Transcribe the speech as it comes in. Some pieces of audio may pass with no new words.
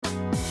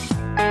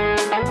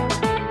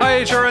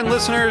HRN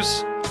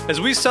listeners.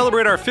 As we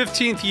celebrate our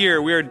 15th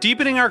year, we are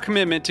deepening our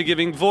commitment to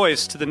giving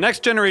voice to the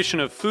next generation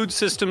of food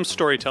systems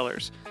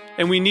storytellers,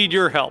 and we need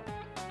your help.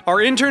 Our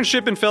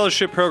internship and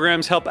fellowship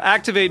programs help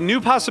activate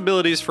new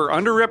possibilities for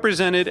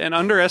underrepresented and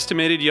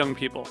underestimated young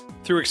people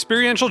through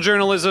experiential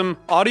journalism,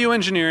 audio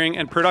engineering,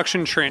 and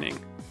production training.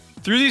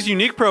 Through these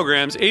unique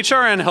programs,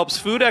 HRN helps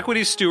food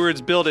equity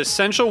stewards build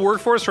essential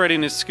workforce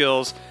readiness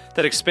skills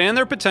that expand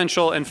their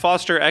potential and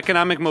foster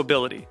economic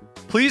mobility.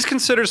 Please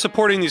consider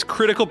supporting these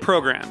critical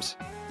programs.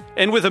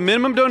 And with a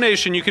minimum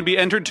donation, you can be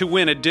entered to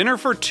win a dinner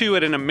for two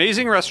at an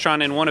amazing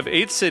restaurant in one of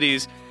 8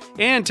 cities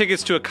and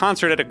tickets to a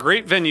concert at a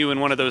great venue in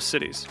one of those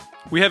cities.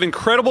 We have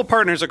incredible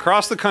partners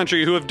across the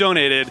country who have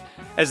donated,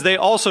 as they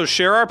also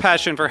share our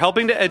passion for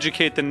helping to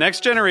educate the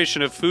next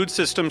generation of food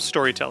systems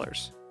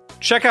storytellers.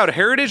 Check out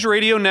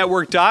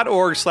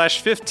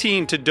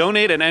heritageradionetwork.org/15 to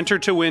donate and enter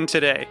to win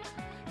today.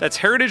 That's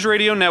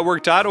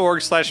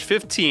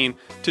heritageradionetwork.org/15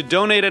 to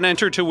donate and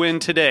enter to win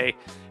today.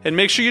 And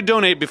make sure you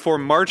donate before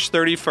March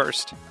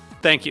 31st.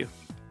 Thank you.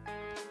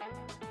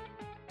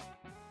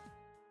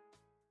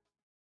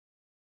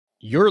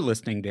 You're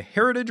listening to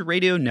Heritage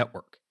Radio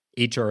Network.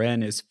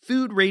 HRN is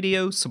food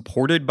radio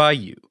supported by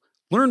you.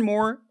 Learn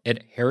more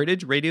at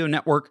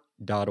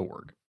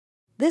heritageradionetwork.org.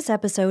 This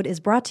episode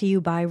is brought to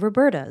you by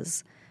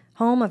Roberta's,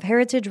 home of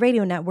Heritage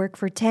Radio Network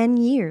for 10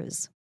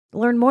 years.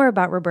 Learn more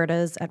about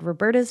Roberta's at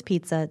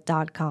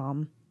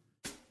robertaspizza.com.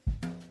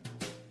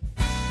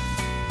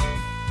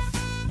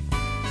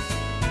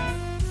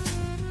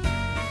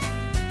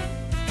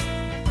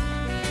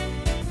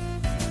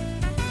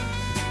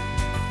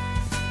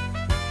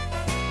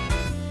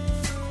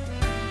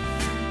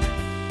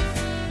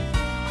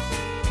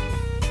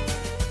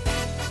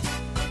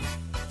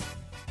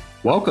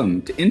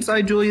 Welcome to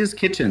Inside Julia's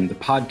Kitchen, the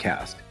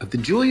podcast of the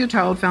Julia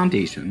Child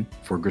Foundation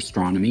for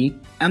Gastronomy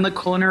and the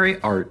Culinary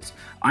Arts.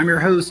 I'm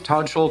your host,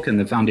 Todd Shulkin,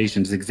 the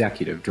Foundation's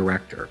Executive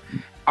Director.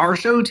 Our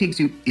show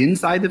takes you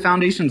inside the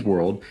Foundation's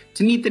world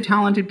to meet the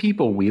talented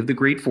people we have the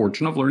great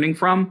fortune of learning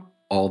from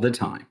all the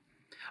time.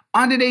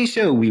 On today's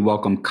show, we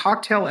welcome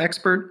cocktail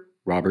expert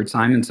Robert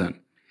Simonson.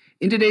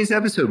 In today's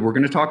episode, we're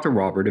going to talk to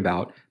Robert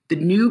about the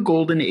new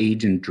golden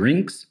age in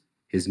drinks,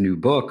 his new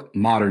book,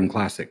 Modern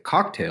Classic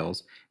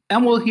Cocktails,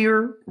 and we'll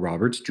hear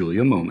Robert's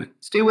Julia moment.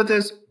 Stay with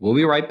us. We'll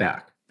be right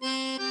back.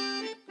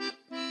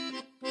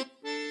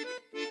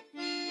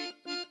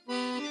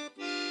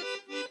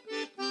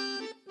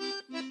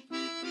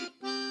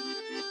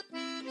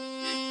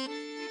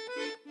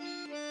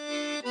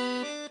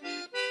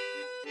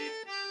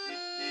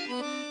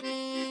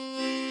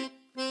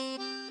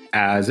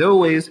 As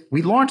always,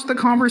 we launch the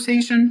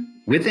conversation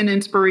with an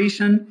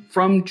inspiration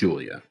from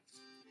Julia.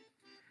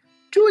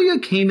 Julia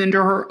came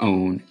into her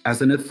own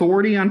as an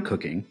authority on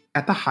cooking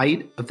at the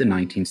height of the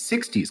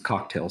 1960s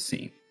cocktail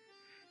scene.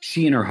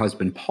 She and her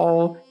husband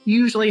Paul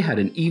usually had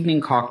an evening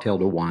cocktail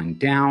to wind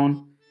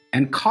down,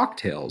 and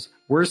cocktails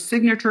were a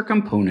signature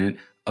component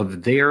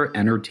of their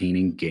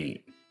entertaining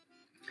game.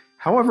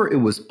 However, it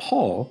was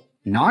Paul,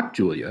 not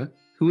Julia,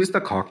 who is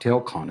the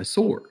cocktail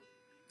connoisseur.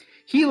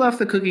 He left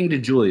the cooking to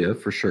Julia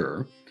for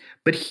sure,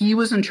 but he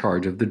was in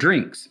charge of the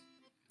drinks.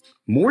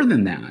 More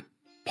than that,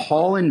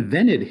 Paul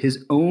invented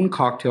his own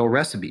cocktail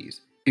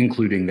recipes,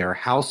 including their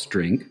house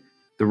drink,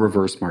 the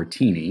reverse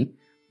martini,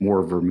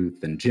 more vermouth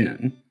than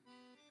gin.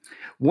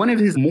 One of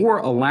his more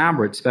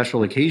elaborate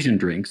special occasion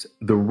drinks,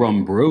 the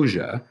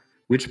rumbrosia,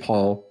 which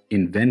Paul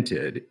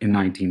invented in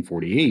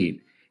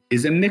 1948,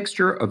 is a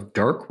mixture of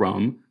dark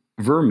rum,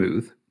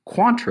 vermouth,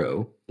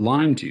 Cointreau,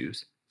 lime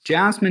juice,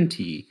 jasmine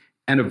tea,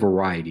 and a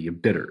variety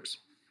of bitters.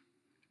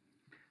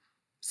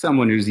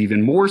 Someone who's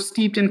even more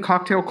steeped in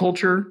cocktail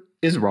culture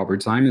is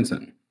Robert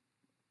Simonson.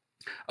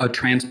 A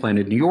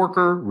transplanted New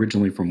Yorker,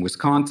 originally from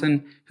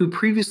Wisconsin, who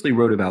previously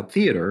wrote about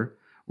theater,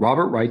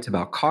 Robert writes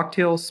about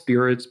cocktails,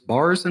 spirits,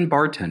 bars, and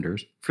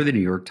bartenders for the New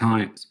York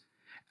Times.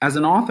 As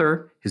an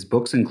author, his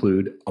books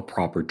include A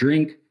Proper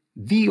Drink,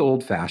 The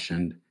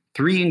Old-Fashioned,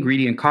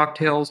 3-Ingredient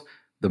Cocktails,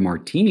 The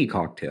Martini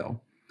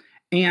Cocktail,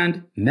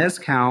 and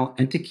Mezcal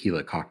and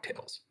Tequila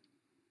Cocktails.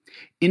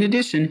 In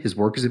addition, his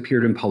work has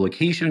appeared in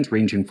publications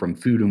ranging from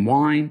Food and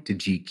Wine to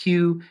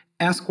GQ,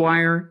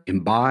 Esquire,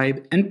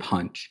 Imbibe, and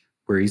Punch,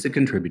 where he's a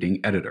contributing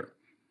editor.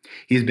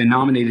 He's been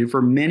nominated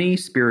for many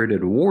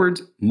Spirited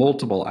Awards,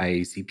 multiple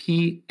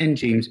IACP, and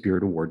James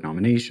Beard Award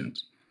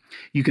nominations.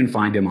 You can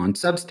find him on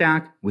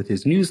Substack with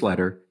his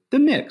newsletter, The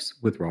Mix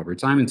with Robert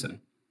Simonson.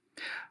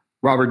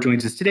 Robert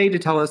joins us today to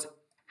tell us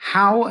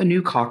how a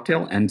new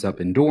cocktail ends up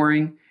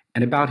enduring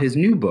and about his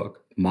new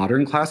book,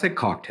 Modern Classic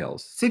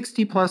Cocktails,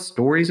 60-plus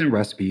stories and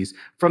recipes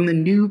from the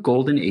new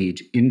golden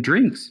age in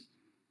drinks.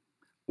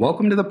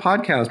 Welcome to the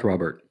podcast,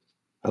 Robert.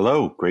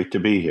 Hello, great to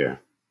be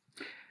here.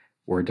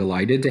 We're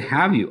delighted to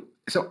have you.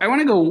 So I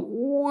want to go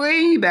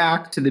way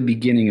back to the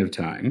beginning of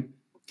time,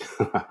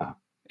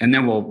 and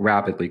then we'll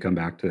rapidly come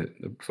back to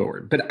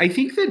forward. But I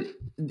think that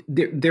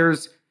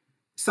there's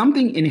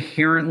something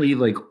inherently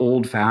like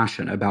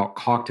old-fashioned about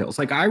cocktails.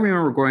 Like I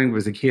remember growing up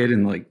as a kid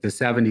in like the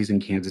 70s in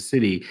Kansas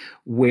City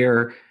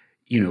where,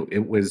 you know,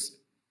 it was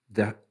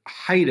the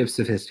height of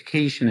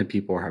sophistication of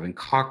people are having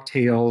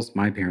cocktails.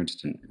 My parents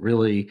didn't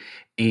really.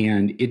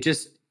 And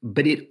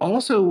but it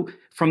also,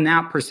 from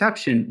that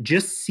perception,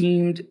 just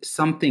seemed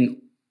something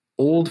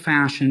old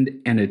fashioned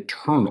and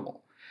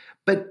eternal.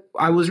 But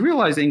I was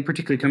realizing,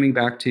 particularly coming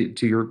back to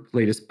your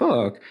latest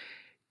book,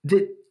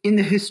 that in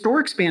the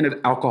historic span of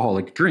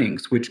alcoholic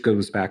drinks, which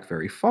goes back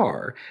very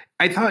far,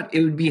 I thought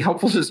it would be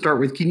helpful to start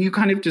with, can you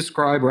kind of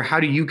describe, or how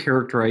do you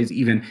characterize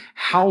even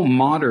how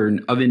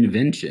modern of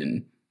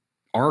invention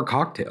are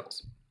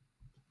cocktails?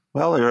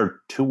 Well, there are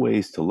two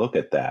ways to look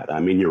at that. I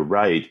mean, you're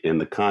right in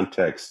the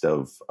context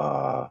of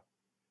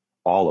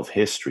all of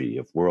history,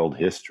 of world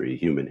history,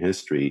 human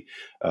history.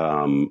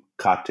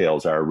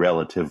 Cocktails are a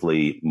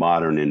relatively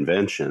modern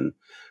invention.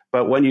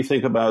 But when you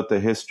think about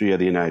the history of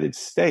the United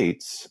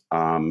States,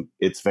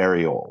 it's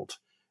very old.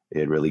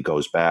 It really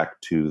goes back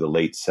to the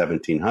late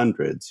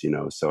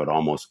 1700s, so it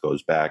almost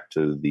goes back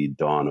to the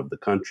dawn of the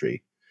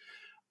country.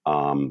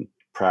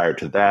 Prior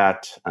to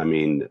that, I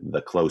mean,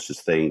 the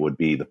closest thing would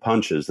be the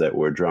punches that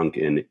were drunk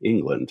in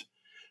England.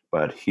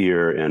 But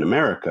here in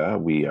America,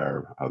 we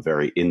are a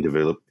very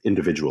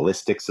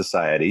individualistic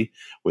society.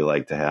 We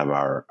like to have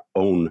our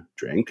own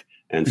drink.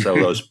 And so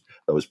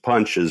those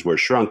punches were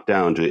shrunk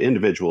down to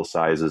individual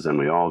sizes, and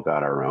we all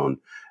got our own.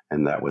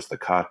 And that was the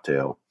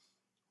cocktail.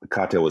 The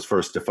cocktail was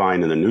first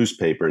defined in the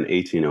newspaper in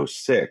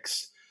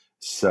 1806.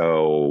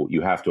 So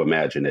you have to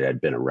imagine it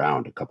had been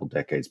around a couple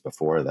decades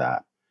before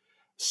that.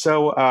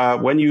 So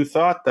when you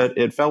thought that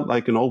it felt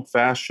like an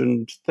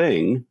old-fashioned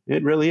thing,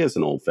 it really is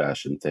an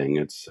old-fashioned thing.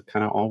 It's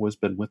kind of always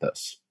been with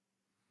us.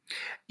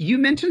 You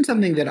mentioned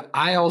something that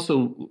I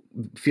also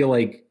feel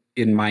like,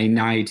 in my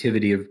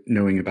naivety of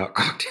knowing about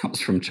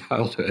cocktails from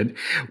childhood,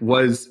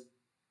 was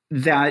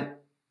that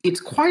it's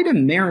quite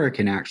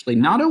American, actually.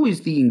 Not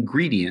always the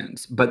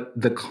ingredients, but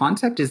the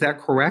concept. Is that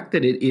correct?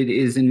 That it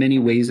is in many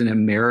ways an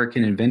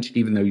American invention,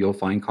 even though you'll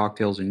find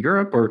cocktails in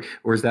Europe, or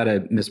is that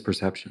a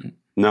misperception?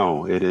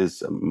 No, it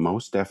is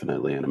most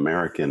definitely an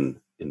American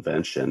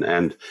invention.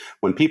 And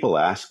when people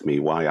ask me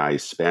why I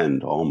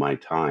spend all my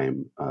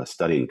time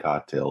studying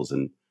cocktails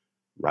and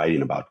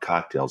writing about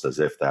cocktails, as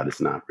if that is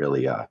not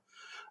really a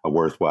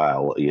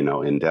worthwhile,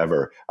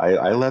 endeavor,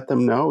 I let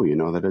them know,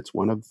 that it's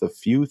one of the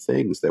few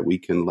things that we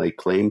can lay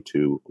claim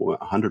to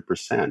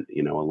 100%,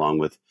 along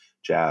with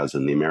jazz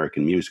and the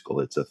American musical.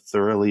 It's a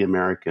thoroughly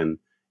American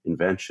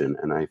invention,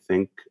 and I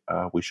think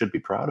we should be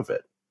proud of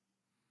it.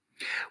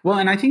 Well,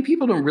 and I think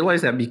people don't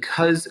realize that,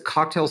 because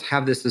cocktails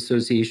have this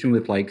association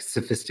with like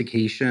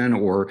sophistication,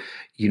 or,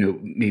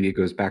 maybe it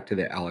goes back to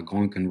the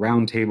Algonquin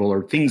Round Table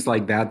or things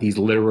like that, these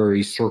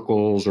literary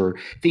circles or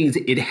things.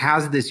 It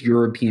has this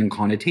European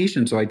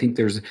connotation. So I think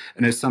there's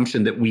an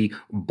assumption that we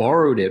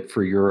borrowed it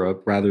for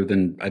Europe rather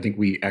than, I think,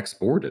 we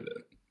exported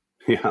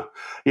it.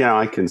 Yeah,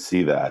 I can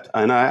see that.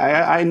 And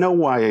I know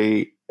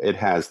why it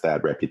has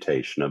that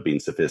reputation of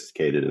being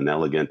sophisticated and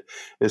elegant.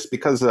 It's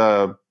because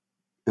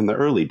in the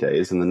early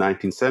days, in the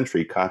 19th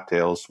century,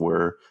 cocktails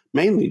were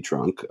mainly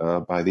drunk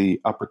by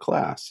the upper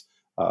class.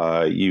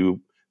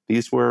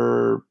 These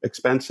were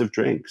expensive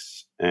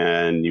drinks,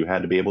 and you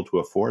had to be able to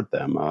afford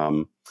them.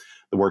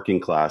 The working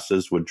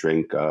classes would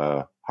drink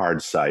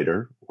hard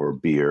cider or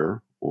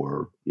beer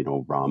or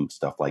rum,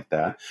 stuff like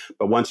that.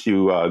 But once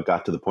you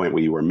got to the point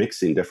where you were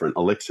mixing different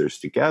elixirs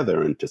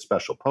together into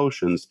special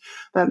potions,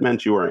 that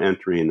meant you were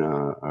entering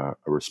a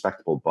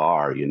respectable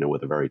bar,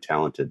 with a very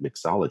talented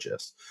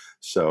mixologist.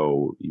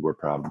 So you were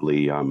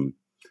probably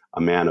a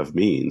man of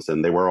means,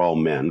 and they were all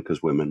men,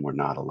 because women were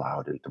not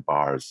allowed into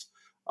bars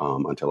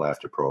until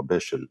after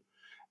Prohibition.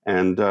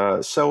 And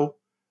so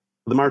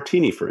the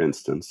martini, for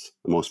instance,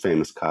 the most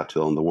famous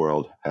cocktail in the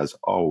world, has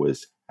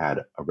always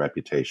had a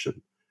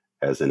reputation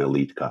as an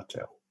elite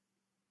cocktail.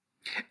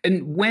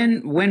 And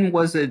when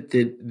was it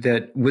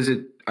that was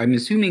it? I'm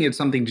assuming it's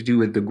something to do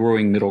with the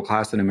growing middle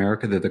class in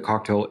America, that the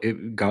cocktail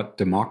got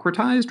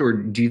democratized, or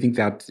do you think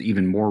that's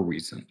even more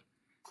recent?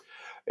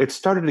 It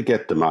started to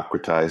get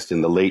democratized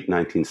in the late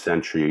 19th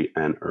century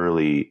and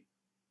late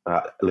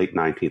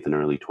 19th and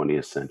early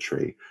 20th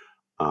century.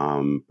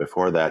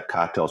 Before that,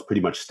 cocktails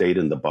pretty much stayed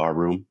in the bar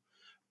room,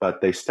 but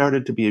they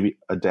started to be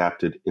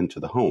adapted into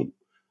the home.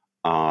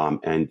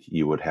 And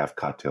you would have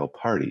cocktail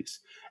parties.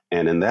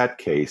 And in that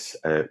case,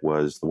 it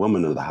was the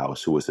woman of the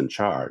house who was in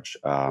charge.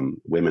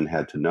 Women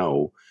had to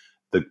know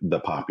the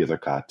popular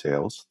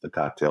cocktails, the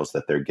cocktails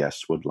that their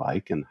guests would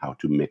like, and how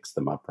to mix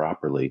them up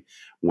properly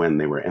when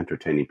they were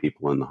entertaining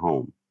people in the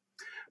home.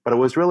 But it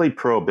was really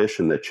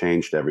Prohibition that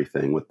changed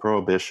everything. With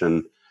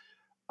Prohibition,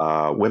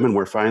 women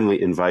were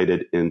finally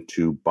invited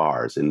into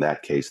bars. In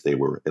that case, they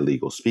were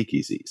illegal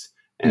speakeasies.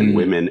 And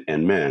women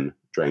and men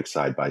drank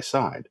side by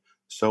side.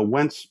 So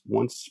once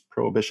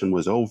Prohibition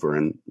was over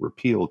and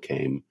repeal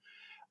came,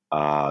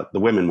 the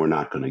women were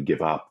not going to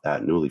give up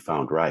that newly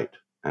found right.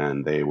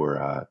 And they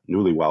were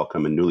newly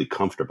welcome and newly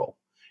comfortable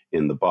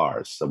in the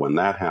bars. So when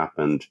that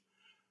happened,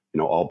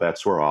 all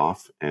bets were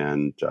off,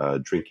 and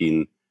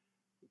drinking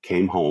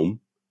came home.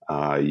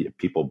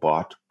 People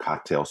bought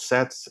cocktail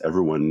sets.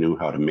 Everyone knew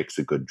how to mix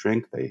a good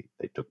drink. They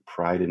took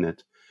pride in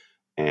it.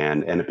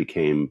 and it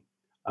became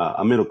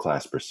a middle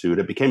class pursuit.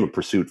 It became a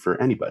pursuit for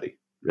anybody,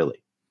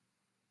 really.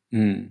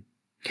 Mm.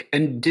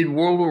 And did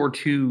World War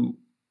II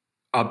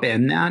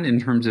upend that in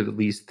terms of at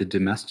least the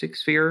domestic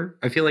sphere?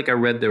 I feel like I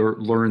read or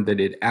learned that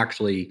it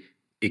actually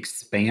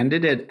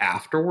expanded it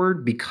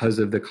afterward because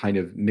of the kind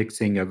of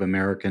mixing of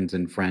Americans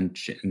and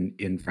French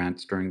in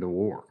France during the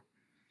war.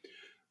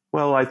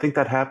 Well, I think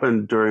that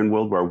happened during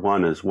World War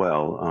I as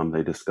well.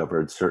 They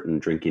discovered certain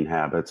drinking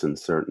habits and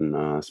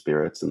certain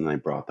spirits, and they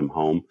brought them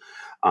home.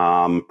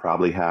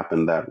 Probably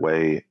happened that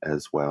way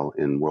as well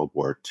in World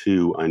War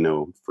II. I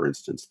know, for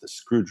instance, the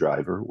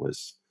screwdriver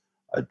was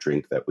a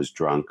drink that was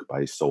drunk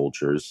by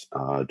soldiers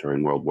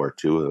during World War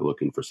II. They're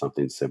looking for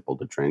something simple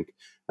to drink,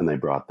 and they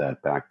brought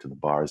that back to the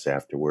bars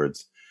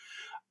afterwards.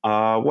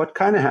 What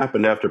kind of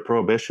happened after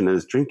Prohibition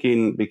is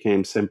drinking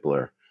became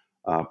simpler.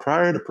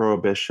 Prior to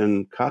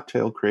Prohibition,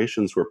 cocktail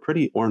creations were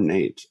pretty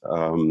ornate.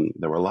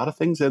 There were a lot of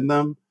things in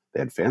them. They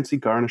had fancy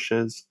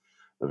garnishes.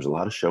 There was a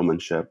lot of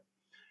showmanship.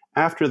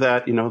 After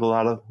that, a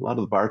lot of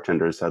the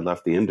bartenders had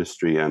left the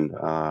industry, and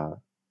a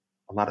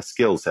lot of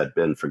skills had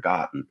been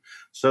forgotten.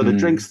 So the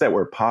drinks that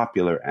were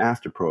popular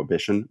after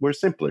Prohibition were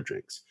simpler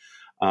drinks: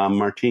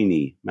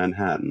 martini,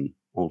 Manhattan,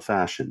 old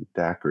fashioned,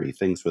 daiquiri,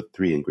 things with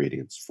 3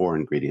 ingredients, 4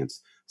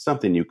 ingredients,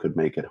 something you could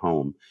make at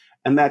home,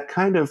 and that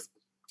kind of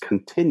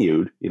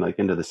continued, like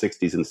into the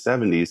 60s and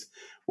 70s,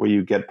 where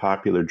you get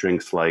popular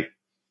drinks like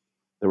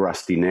the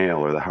Rusty Nail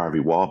or the Harvey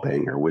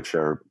Wallbanger, which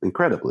are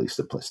incredibly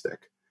simplistic.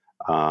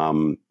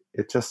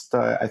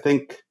 I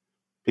think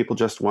people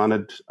just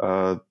wanted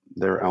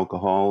their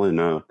alcohol in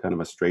a kind of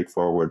a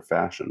straightforward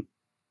fashion.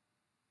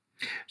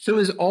 So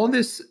is all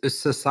this a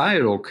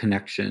societal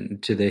connection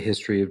to the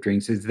history of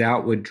drinks? Is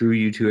that what drew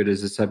you to it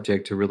as a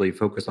subject to really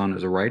focus on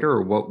as a writer?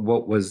 Or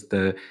what was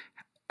the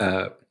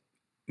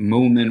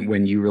moment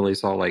when you really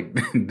saw, like,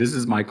 this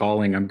is my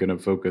calling, I'm going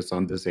to focus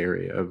on this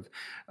area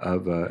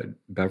of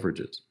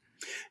beverages?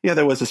 Yeah,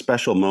 there was a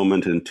special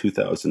moment in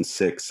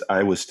 2006.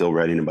 I was still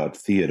writing about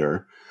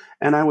theater,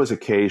 and I was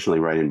occasionally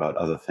writing about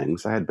other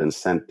things. I had been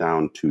sent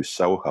down to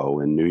Soho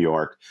in New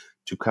York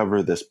to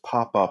cover this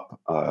pop-up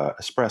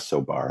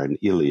espresso bar, an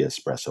Illy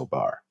espresso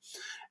bar.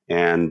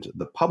 And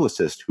the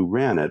publicist who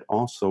ran it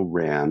also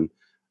ran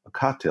a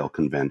cocktail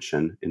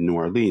convention in New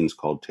Orleans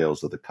called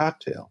Tales of the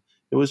Cocktail.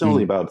 It was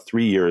only about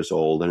 3 years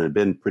old and had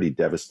been pretty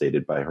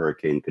devastated by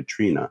Hurricane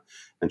Katrina.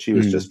 And she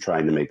was just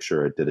trying to make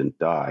sure it didn't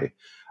die.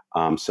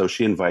 So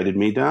she invited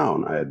me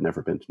down. I had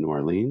never been to New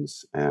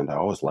Orleans, and I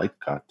always liked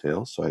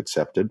cocktails, so I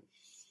accepted.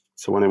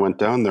 So when I went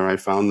down there, I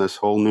found this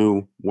whole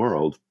new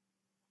world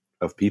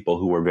of people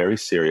who were very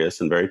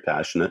serious and very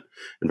passionate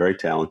and very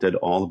talented,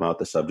 all about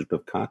the subject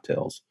of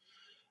cocktails.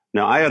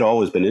 Now, I had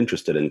always been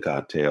interested in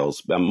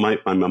cocktails. My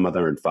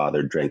mother and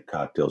father drank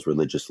cocktails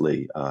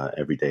religiously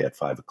every day at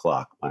 5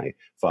 o'clock. My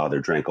father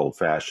drank old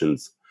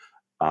fashions.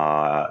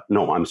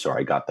 No, I'm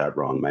sorry, I got that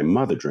wrong. My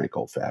mother drank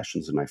old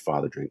fashions and my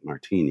father drank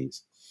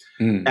martinis.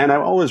 And I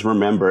always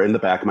remember in the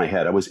back of my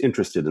head, I was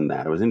interested in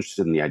that. I was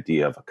interested in the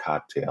idea of a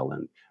cocktail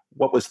and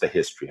what was the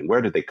history and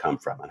where did they come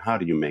from and how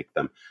do you make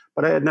them?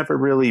 But I had never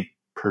really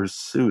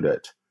pursued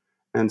it.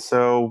 And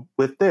so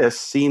with this,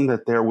 seeing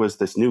that there was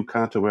this new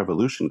cocktail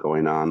revolution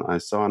going on, I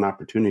saw an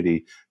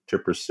opportunity to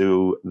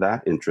pursue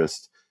that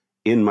interest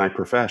in my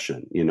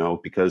profession,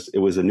 because it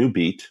was a new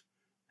beat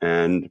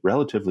and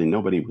relatively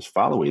nobody was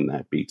following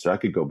that beat. So I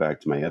could go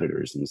back to my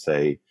editors and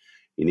say,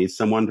 you need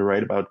someone to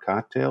write about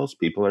cocktails?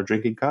 People are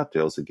drinking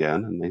cocktails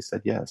again. And they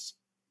said yes.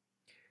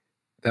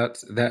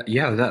 That's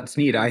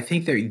neat. I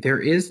think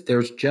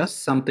there's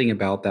just something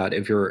about that.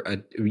 If you're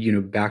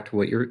back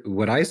to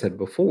what I said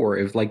before,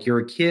 if like you're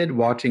a kid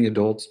watching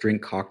adults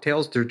drink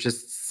cocktails, there's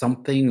just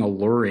something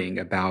alluring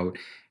about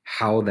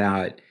how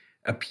that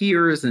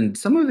appears. And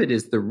some of it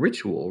is the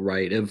ritual,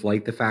 right? Of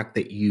like the fact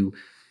that you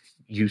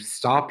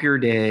stop your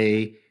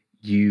day,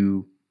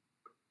 you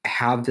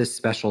have this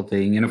special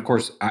thing. And of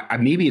course,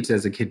 maybe it's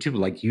as a kid too, but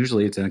like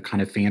usually it's in a kind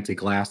of fancy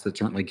glass that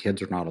certainly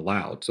kids are not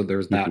allowed. So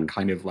there's that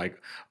kind of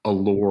like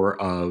allure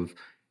of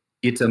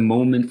it's a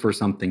moment for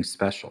something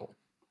special.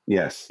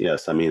 Yes.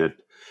 I mean,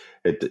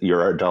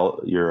 your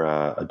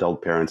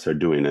adult parents are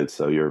doing it,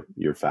 so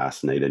you're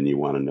fascinated and you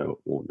want to know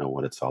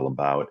what it's all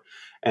about.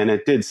 And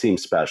it did seem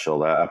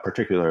special, a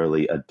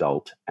particularly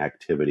adult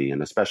activity,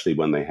 and especially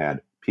when they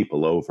had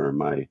people over.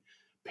 My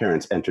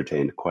parents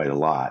entertained quite a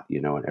lot,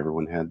 and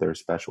everyone had their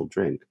special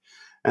drink.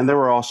 And there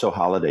were also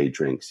holiday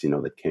drinks,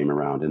 that came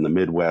around. In the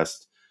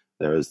Midwest,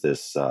 there was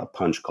this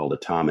punch called a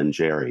Tom and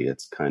Jerry.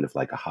 It's kind of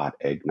like a hot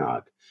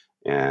eggnog.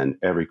 And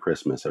every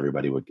Christmas,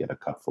 everybody would get a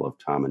cupful of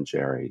Tom and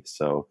Jerry.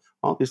 So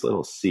all these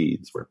little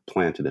seeds were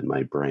planted in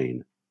my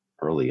brain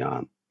early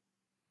on.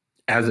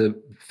 As a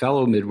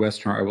fellow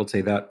Midwesterner, I will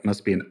say that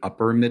must be an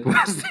upper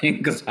Midwest thing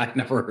because I'd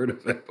never heard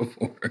of it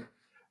before.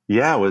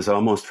 Yeah, it was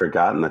almost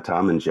forgotten that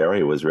Tom and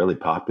Jerry was really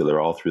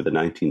popular all through the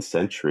 19th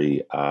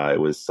century.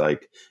 It was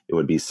like it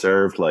would be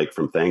served like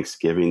from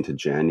Thanksgiving to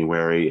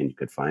January, and you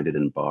could find it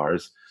in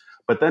bars.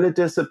 But then it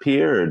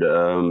disappeared.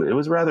 It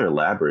was a rather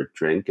elaborate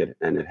drink,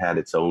 and it had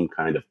its own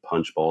kind of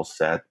punch bowl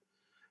set.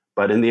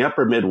 But in the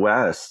upper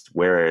Midwest,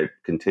 where it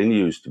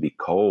continues to be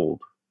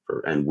cold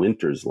and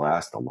winters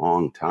last a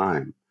long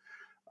time,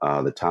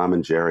 the Tom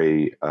and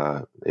Jerry,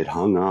 it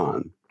hung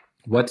on.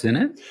 What's in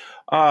it?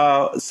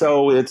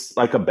 So it's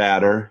like a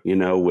batter,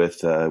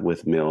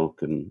 with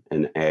milk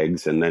and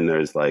eggs, and then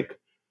there's like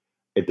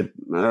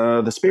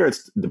the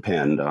spirits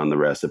depend on the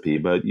recipe,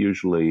 but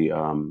usually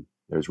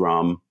there's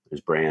rum,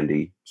 there's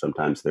brandy,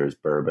 sometimes there's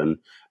bourbon,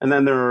 and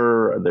then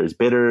there's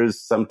bitters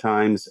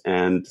sometimes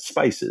and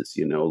spices,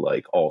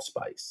 like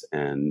allspice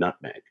and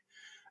nutmeg.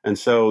 And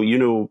so,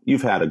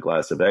 you've had a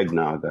glass of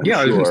eggnog. I'm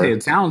I was going to sure. say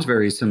it sounds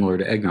very similar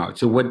to eggnog.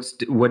 So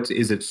what's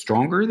is it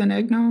stronger than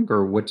eggnog,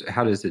 or what?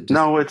 How does it?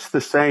 No, it's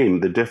the same.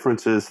 The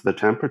difference is the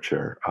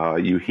temperature.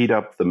 You heat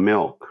up the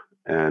milk,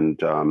 and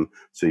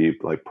so you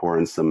like pour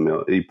in some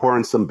milk. You pour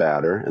in some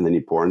batter, and then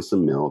you pour in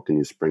some milk, and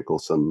you sprinkle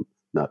some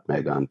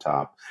nutmeg on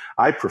top.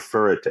 I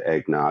prefer it to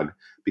eggnog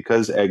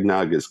because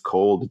eggnog is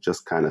cold. It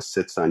just kind of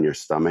sits on your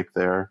stomach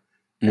there,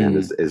 and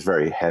is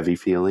very heavy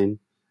feeling.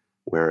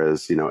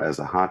 Whereas, as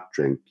a hot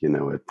drink,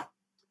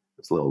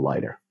 it's a little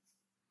lighter.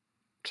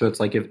 So it's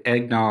like if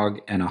eggnog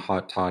and a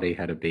hot toddy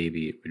had a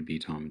baby, it would be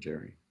Tom and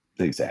Jerry.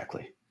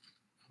 Exactly.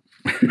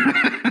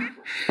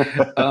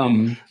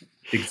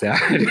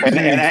 Exactly.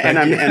 And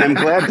I'm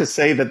glad to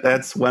say that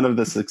that's one of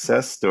the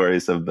success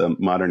stories of the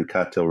modern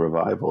cocktail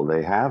revival.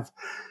 They have,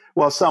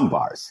 some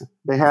bars,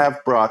 they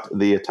have brought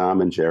the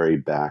Tom and Jerry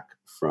back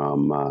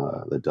from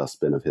the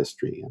dustbin of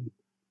history, and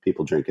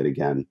people drink it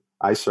again.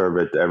 I serve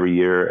it every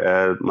year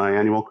at my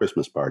annual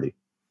Christmas party.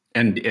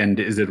 And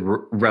is it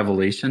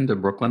revelation to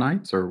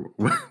Brooklynites or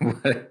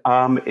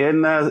what?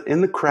 In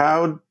the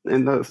crowd,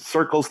 in the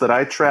circles that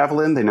I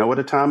travel in, they know what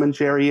a Tom and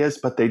Jerry is,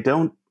 but they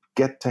don't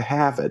get to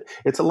have it.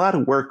 It's a lot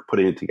of work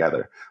putting it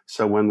together.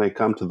 So when they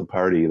come to the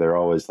party, they're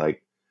always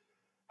like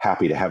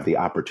happy to have the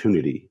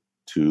opportunity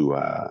to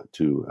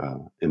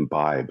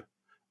imbibe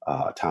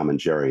Tom and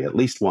Jerry at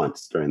least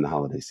once during the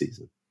holiday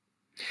season.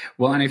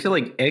 Well, and I feel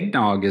like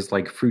eggnog is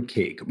like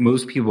fruitcake.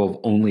 Most people have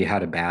only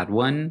had a bad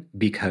one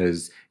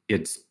because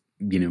it's,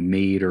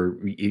 made or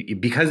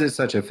because it's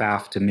such a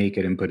faff to make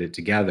it and put it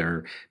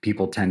together.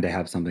 People tend to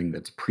have something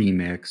that's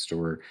pre-mixed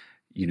or,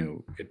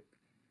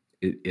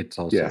 it's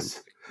also.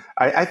 Yes.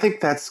 I think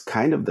that's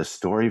kind of the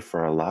story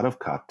for a lot of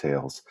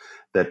cocktails,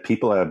 that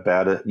people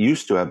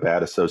used to have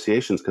bad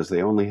associations because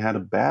they only had a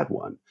bad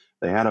one.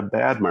 They had a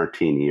bad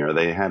martini, or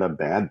they had a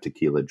bad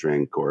tequila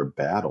drink, or a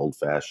bad old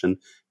fashioned,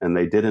 and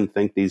they didn't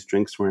think these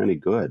drinks were any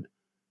good.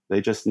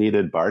 They just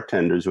needed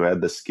bartenders who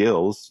had the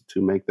skills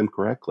to make them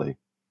correctly.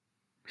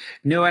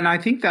 No, and I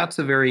think that's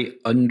a very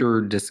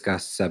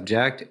under-discussed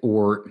subject,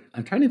 or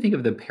I'm trying to think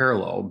of the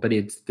parallel, but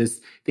it's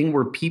this thing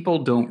where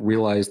people don't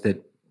realize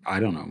that, I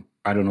don't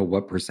know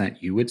what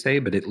percent you would say,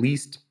 but at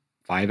least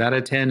 5 out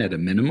of 10 at a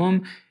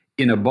minimum,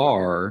 in a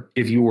bar,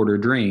 if you order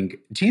a drink,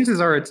 chances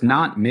are it's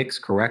not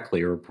mixed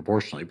correctly or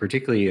proportionally,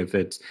 particularly if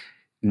it's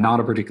not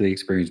a particularly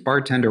experienced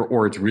bartender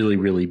or it's really,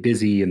 really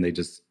busy and they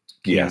just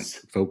can't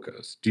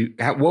focus.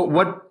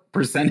 What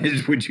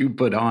percentage would you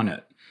put on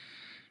it?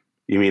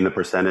 You mean the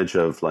percentage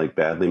of like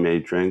badly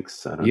made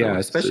drinks? I don't know.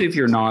 Especially if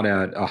you're not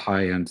at a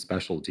high-end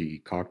specialty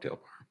cocktail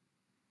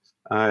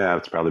bar. Yeah,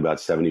 it's probably about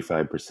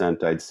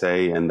 75%, I'd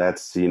say. And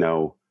that's,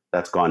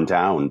 that's gone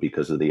down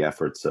because of the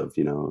efforts of,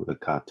 the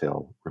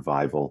cocktail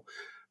revival.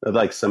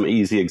 Like some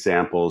easy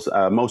examples,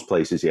 most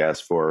places you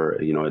ask for,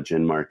 a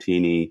gin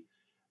martini,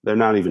 they're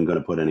not even going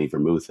to put any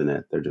vermouth in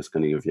it. They're just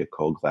going to give you a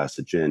cold glass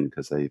of gin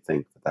because they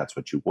think that that's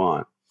what you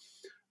want.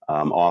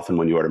 Often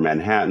when you order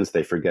Manhattans,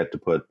 they forget to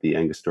put the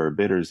Angostura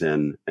bitters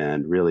in,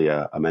 and really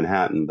a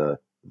Manhattan, the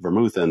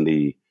vermouth and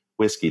the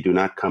whiskey do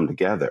not come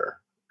together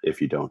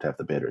if you don't have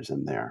the bitters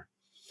in there.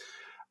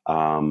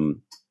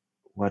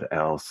 What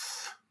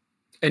else?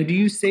 And do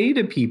you say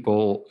to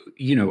people,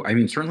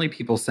 certainly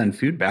people send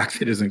food back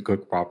that isn't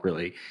cooked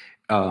properly.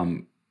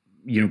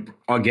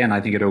 Again, I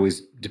think it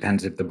always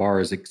depends if the bar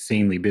is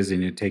insanely busy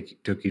and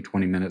it took you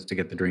 20 minutes to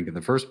get the drink in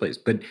the first place.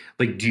 But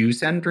do you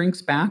send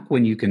drinks back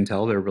when you can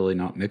tell they're really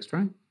not mixed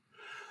right?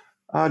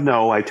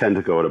 No, I tend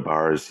to go to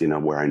bars,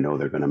 where I know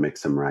they're going to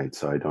mix them right,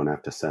 so I don't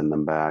have to send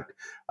them back.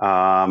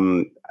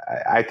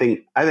 I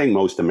think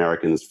most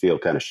Americans feel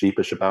kind of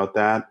sheepish about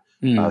that.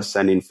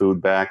 Sending food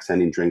back,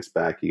 sending drinks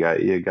back, you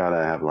got to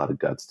have a lot of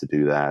guts to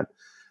do that.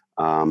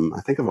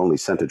 I think I've only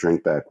sent a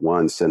drink back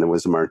once, and it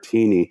was a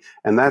martini,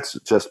 and that's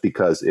just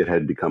because it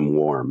had become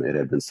warm. It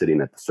had been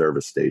sitting at the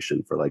service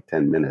station for like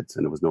 10 minutes,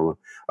 and it was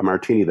a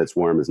martini that's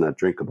warm is not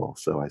drinkable,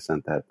 so I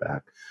sent that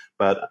back.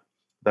 But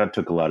that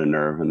took a lot of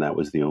nerve, and that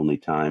was the only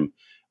time.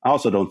 I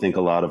also don't think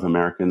a lot of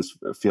Americans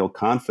feel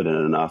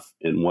confident enough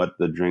in what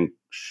the drink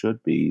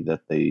should be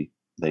that they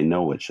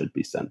know it should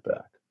be sent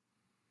back.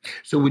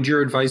 So would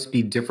your advice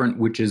be different,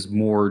 which is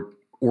more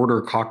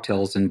order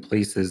cocktails in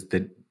places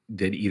that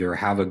either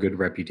have a good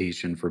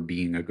reputation for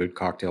being a good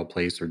cocktail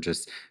place or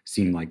just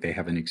seem like they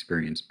have an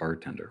experienced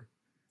bartender?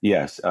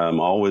 Yes. I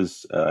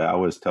always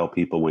tell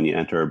people when you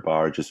enter a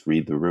bar, just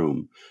read the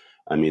room.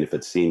 I mean, if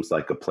it seems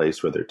like a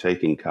place where they're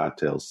taking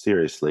cocktails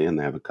seriously and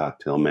they have a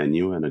cocktail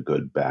menu and a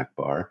good back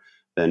bar,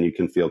 then you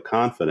can feel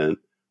confident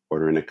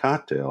ordering a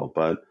cocktail.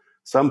 But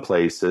some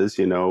places,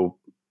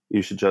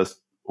 you should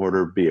just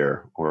order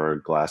beer or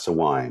a glass of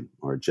wine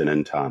or gin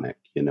and tonic,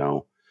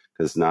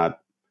 because not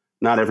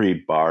every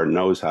bar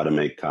knows how to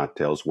make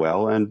cocktails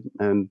well,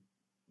 and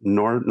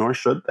nor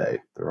should they.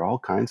 There are all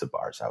kinds of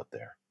bars out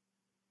there.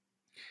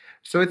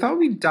 So I thought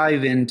we'd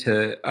dive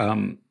into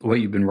what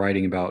you've been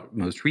writing about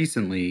most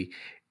recently.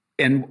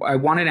 And I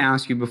wanted to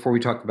ask you, before we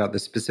talk about the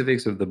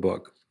specifics of the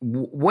book,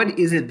 what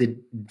is it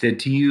that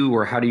to you,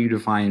 or how do you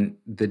define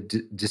the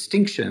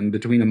distinction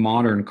between a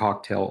modern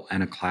cocktail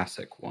and a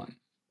classic one?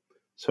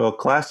 So a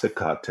classic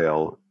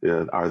cocktail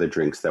are the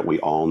drinks that we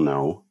all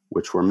know,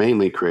 which were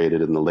mainly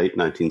created in the late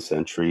 19th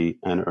century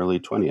and early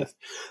 20th.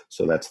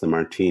 So that's the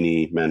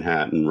martini,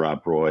 Manhattan,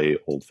 Rob Roy,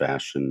 Old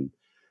Fashioned,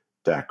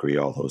 daiquiri,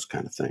 all those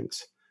kind of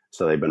things.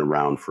 So they've been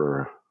around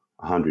for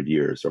 100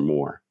 years or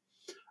more.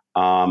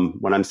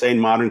 When I'm saying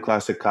modern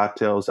classic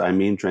cocktails, I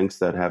mean drinks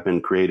that have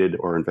been created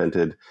or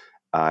invented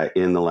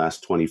in the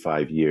last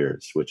 25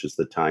 years, which is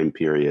the time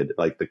period.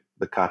 Like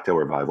the cocktail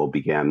revival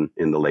began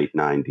in the late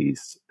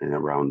 90s and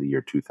around the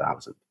year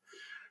 2000.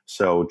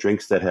 So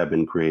drinks that have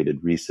been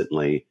created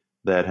recently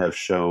that have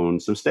shown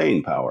some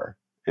staying power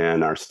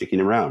and are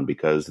sticking around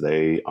because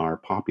they are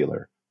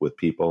popular with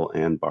people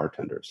and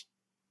bartenders.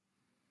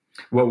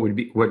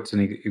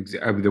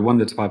 The one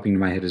that's popping in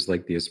my head is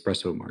like the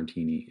espresso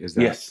martini. Is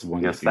that yes,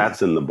 one? Yes,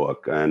 that's in the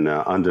book, an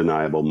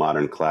undeniable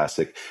modern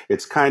classic.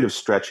 It's kind of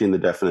stretching the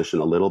definition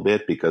a little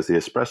bit because the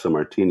espresso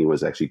martini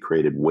was actually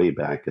created way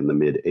back in the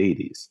mid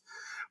 80s.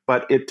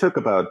 But it took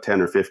about 10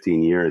 or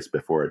 15 years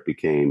before it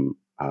became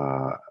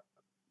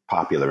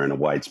popular in a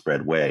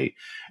widespread way.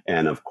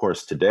 And of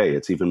course, today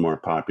it's even more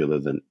popular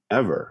than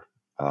ever.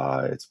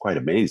 It's quite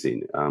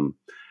amazing.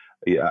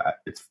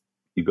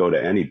 You go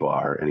to any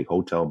bar, any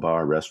hotel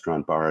bar,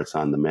 restaurant bar, it's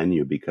on the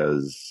menu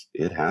because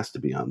it has to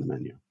be on the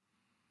menu.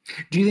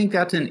 Do you think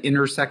that's an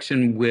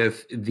intersection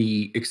with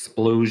the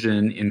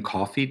explosion in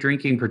coffee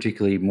drinking,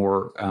 particularly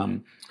more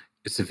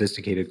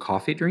sophisticated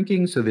coffee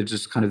drinking? So they're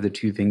just kind of the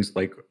two things,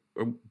 like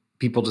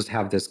people just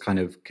have this kind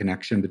of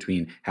connection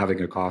between having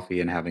a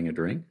coffee and having a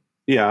drink?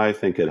 Yeah, I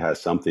think it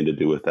has something to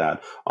do with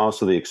that.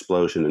 Also, the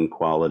explosion in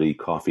quality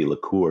coffee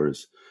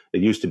liqueurs.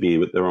 It used to be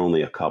there were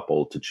only a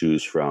couple to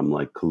choose from,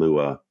 like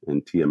Kahlua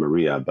and Tia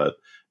Maria, but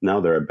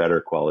now there are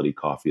better quality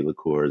coffee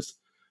liqueurs.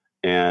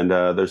 And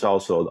there's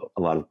also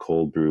a lot of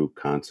cold brew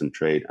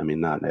concentrate. I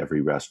mean, not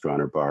every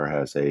restaurant or bar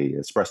has a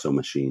espresso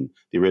machine.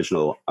 The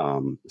original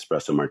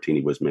espresso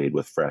martini was made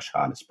with fresh,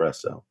 hot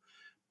espresso,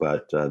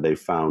 but they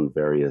found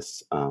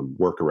various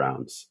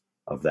workarounds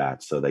of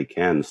that, so they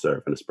can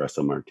serve an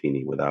espresso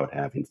martini without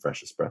having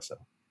fresh espresso.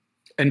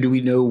 And do we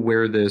know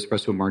where the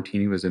espresso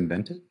martini was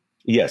invented?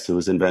 Yes, it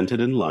was invented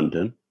in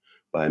London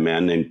by a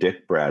man named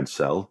Dick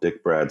Bradsell.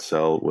 Dick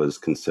Bradsell was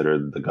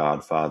considered the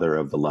godfather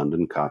of the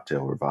London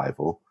cocktail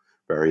revival,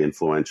 very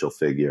influential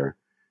figure.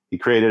 He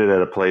created it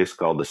at a place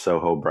called the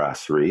Soho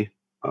Brasserie,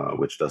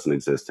 which doesn't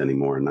exist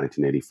anymore, in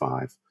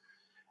 1985.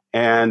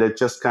 And it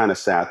just kind of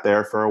sat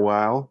there for a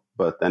while,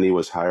 but then he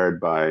was hired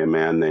by a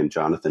man named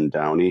Jonathan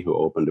Downey, who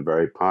opened a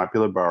very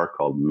popular bar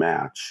called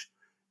Match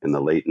in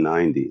the late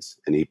 90s,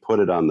 and he put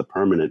it on the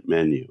permanent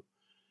menu.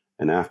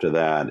 And after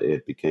that,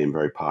 it became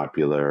very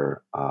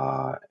popular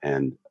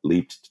and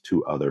leaped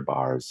to other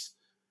bars.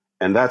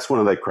 And that's one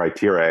of the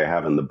criteria I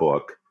have in the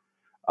book.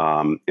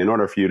 In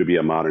order for you to be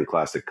a modern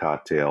classic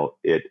cocktail,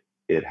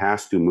 it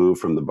has to move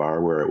from the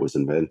bar where it was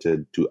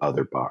invented to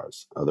other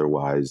bars.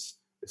 Otherwise,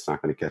 it's not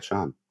going to catch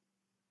on.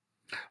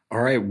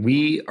 All right,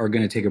 we are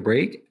going to take a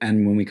break.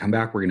 And when we come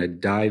back, we're going to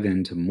dive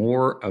into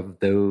more of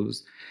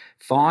those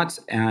thoughts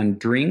and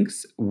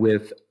drinks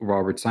with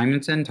Robert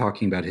Simonson,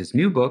 talking about his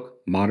new book,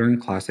 Modern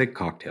Classic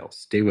Cocktails.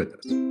 Stay with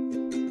us.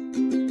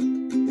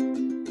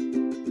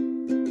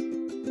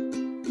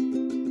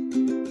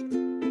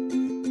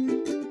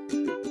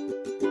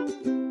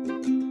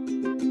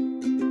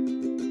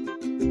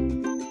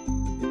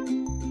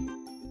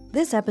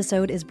 This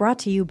episode is brought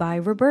to you by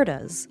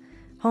Roberta's,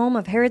 home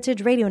of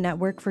Heritage Radio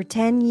Network for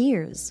 10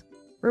 years.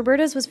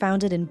 Roberta's was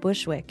founded in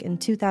Bushwick in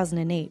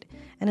 2008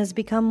 and has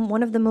become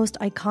one of the most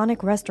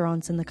iconic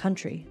restaurants in the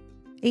country.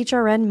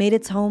 HRN made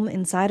its home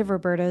inside of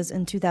Roberta's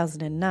in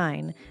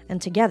 2009,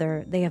 and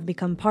together they have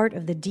become part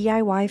of the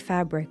DIY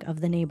fabric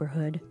of the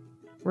neighborhood.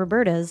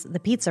 Roberta's, the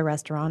pizza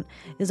restaurant,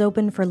 is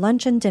open for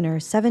lunch and dinner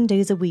 7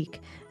 days a week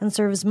and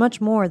serves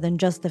much more than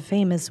just the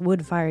famous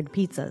wood-fired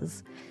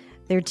pizzas.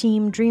 Their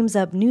team dreams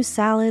up new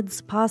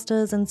salads,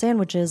 pastas, and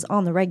sandwiches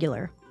on the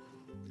regular.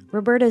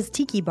 Roberta's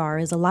Tiki Bar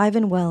is alive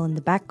and well in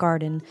the back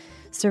garden,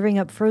 serving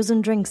up frozen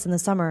drinks in the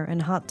summer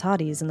and hot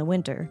toddies in the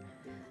winter.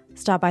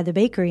 Stop by the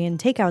bakery and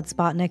takeout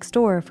spot next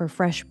door for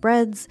fresh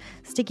breads,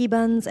 sticky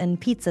buns,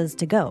 and pizzas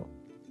to go.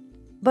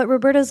 But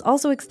Roberta's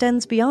also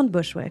extends beyond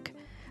Bushwick,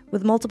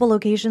 with multiple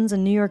locations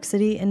in New York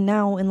City and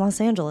now in Los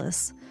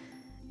Angeles.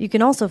 You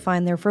can also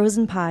find their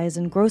frozen pies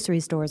in grocery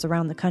stores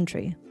around the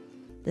country.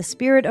 The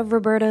spirit of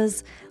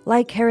Roberta's,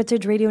 like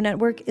Heritage Radio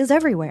Network, is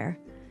everywhere.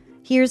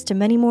 Here's to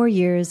many more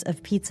years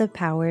of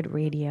pizza-powered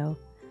radio.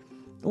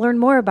 Learn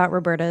more about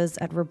Roberta's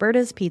at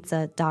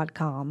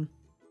robertaspizza.com.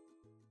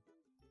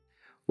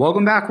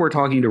 Welcome back. We're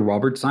talking to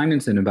Robert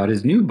Simonson about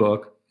his new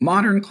book,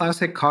 Modern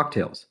Classic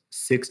Cocktails,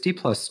 60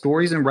 plus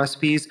stories and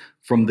recipes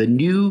from the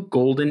new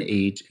golden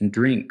age in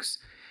drinks.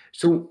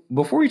 So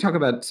before we talk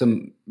about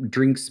some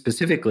drinks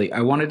specifically,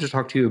 I wanted to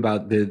talk to you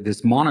about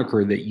this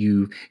moniker that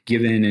you've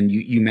given, and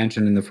you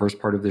mentioned in the first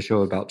part of the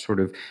show about sort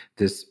of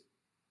this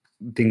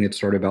thing that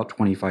started about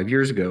 25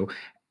 years ago.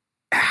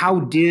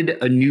 How did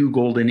a new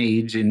golden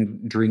age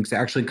in drinks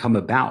actually come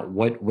about?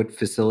 What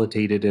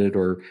facilitated it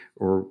or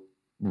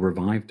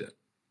revived it?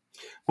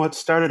 Well, it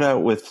started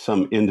out with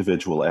some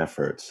individual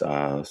efforts,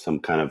 some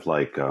kind of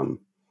like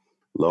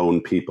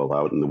lone people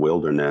out in the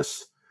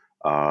wilderness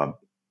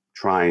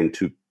trying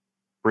to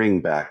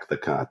bring back the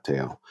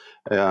cocktail.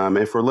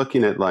 If we're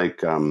looking at like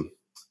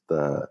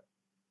the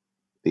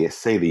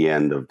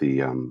end of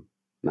the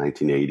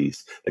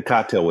 1980s, the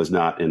cocktail was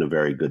not in a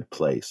very good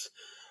place.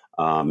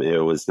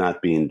 It was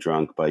not being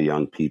drunk by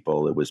young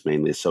people. It was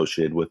mainly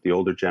associated with the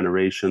older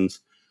generations.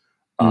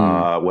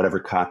 Whatever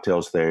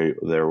cocktails there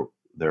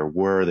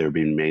were, they were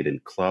being made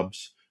in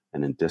clubs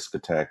and in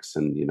discotheques.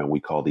 And, we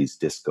call these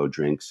disco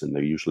drinks, and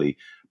they're usually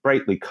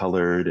brightly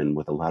colored and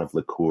with a lot of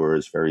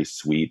liqueurs, very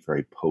sweet,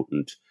 very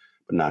potent,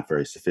 but not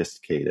very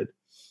sophisticated.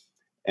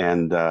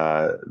 And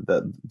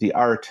the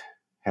art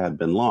had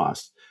been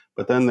lost.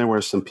 But then there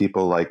were some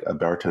people like a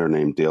bartender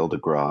named Dale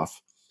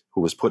DeGroff,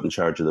 who was put in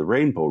charge of the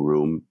Rainbow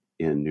Room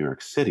in New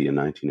York City in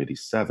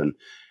 1987.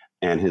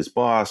 And his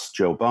boss,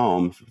 Joe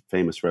Baum,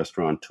 famous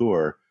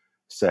restaurateur,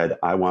 said,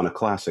 I want a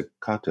classic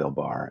cocktail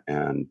bar,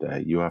 and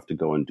you have to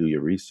go and do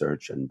your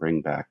research and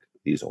bring back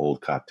these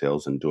old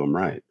cocktails and do them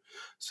right.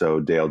 So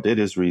Dale did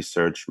his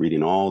research,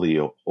 reading all the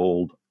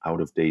old,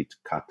 out-of-date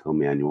cocktail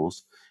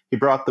manuals. He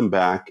brought them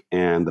back,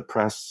 and the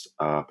press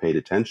paid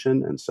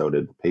attention, and so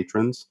did the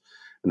patrons.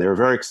 And they were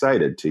very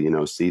excited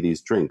to, see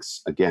these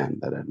drinks again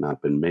that had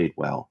not been made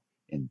well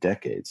in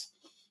decades.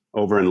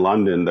 Over in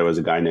London, there was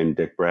a guy named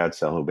Dick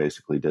Bradsell who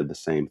basically did the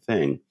same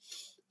thing.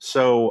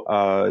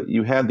 So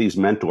you had these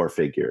mentor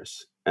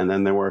figures, and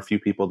then there were a few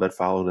people that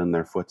followed in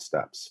their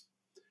footsteps.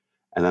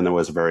 And then there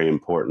was a very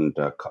important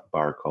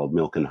bar called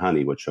Milk and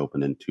Honey, which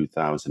opened in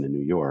 2000 in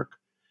New York,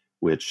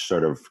 which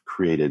sort of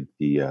created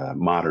the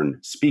modern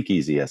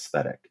speakeasy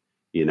aesthetic,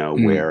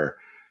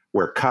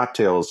 where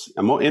cocktails,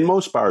 in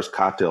most bars,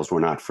 cocktails were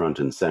not front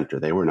and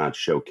center. They were not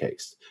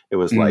showcased. It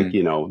was like,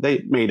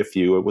 they made a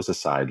few, it was a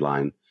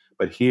sideline.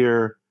 But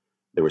here,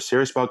 they were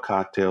serious about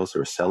cocktails. They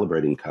were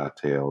celebrating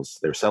cocktails.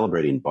 They were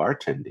celebrating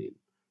bartending,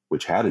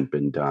 which hadn't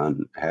been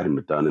done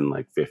in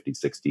like 50,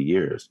 60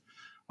 years.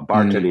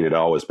 Bartending had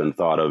always been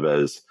thought of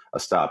as a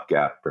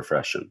stopgap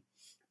profession,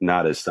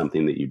 not as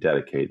something that you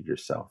dedicated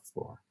yourself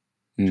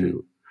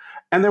to.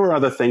 And there were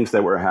other things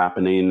that were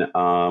happening.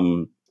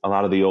 A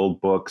lot of the old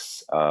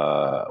books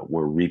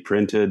were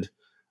reprinted.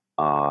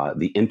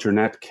 The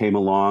internet came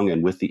along,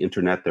 and with the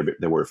internet,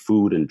 there were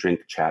food and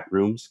drink chat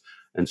rooms.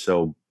 And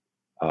so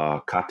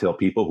cocktail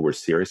people who were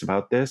serious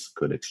about this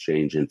could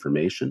exchange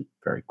information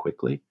very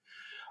quickly.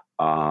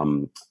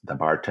 The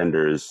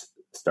bartenders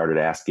started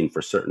asking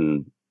for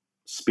certain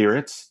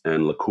spirits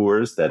and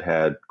liqueurs that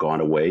had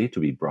gone away to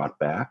be brought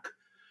back.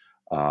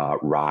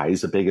 Rye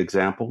is a big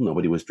example.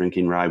 Nobody was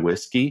drinking rye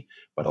whiskey,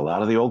 but a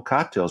lot of the old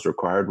cocktails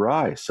required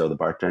rye. So the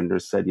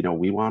bartenders said,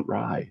 we want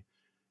rye.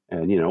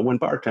 And, when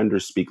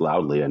bartenders speak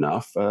loudly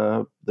enough,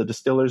 the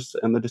distillers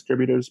and the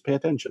distributors pay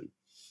attention.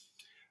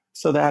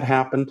 So that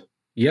happened.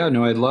 Yeah,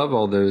 no, I love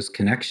all those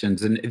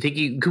connections. And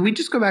Vicky, could we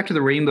just go back to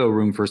the Rainbow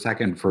Room for a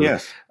second for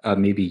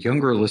maybe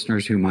younger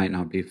listeners who might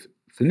not be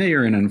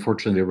familiar? And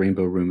unfortunately, the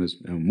Rainbow Room is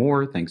no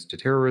more thanks to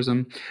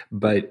terrorism.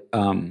 But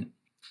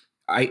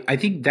I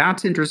think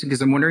that's interesting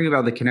because I'm wondering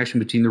about the connection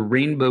between the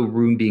Rainbow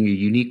Room being a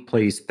unique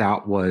place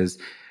that was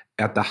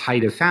at the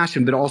height of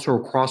fashion, but also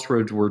a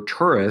crossroads where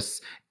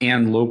tourists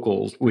and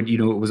locals would, it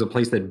was a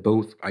place that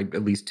both,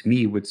 at least to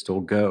me, would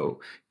still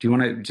go. Do you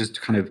want to just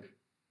kind of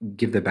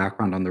give the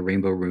background on the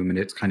Rainbow Room and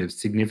its kind of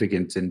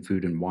significance in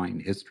food and wine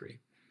history?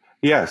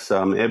 Yes,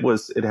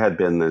 it had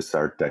been this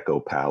Art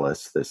Deco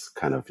palace, this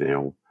kind of,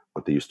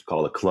 what they used to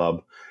call a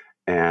club.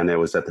 And it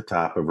was at the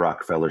top of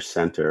Rockefeller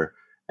Center.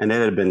 And it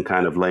had been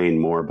kind of laying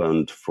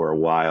moribund for a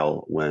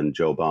while when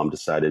Joe Baum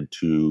decided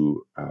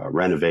to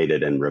renovate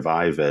it and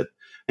revive it.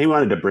 And he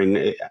wanted to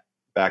bring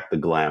back the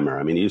glamour.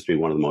 I mean, it used to be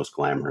one of the most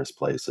glamorous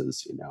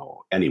places,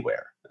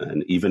 anywhere.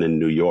 And even in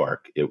New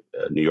York,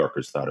 New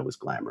Yorkers thought it was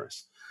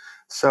glamorous.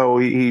 So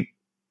he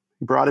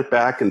brought it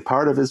back, and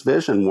part of his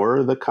vision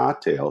were the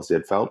cocktails.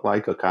 It felt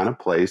like a kind of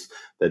place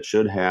that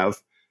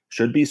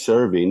should be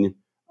serving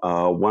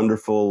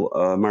wonderful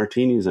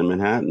martinis and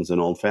Manhattans and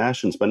old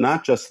fashions, but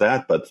not just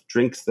that, but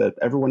drinks that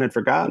everyone had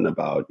forgotten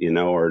about,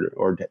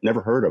 or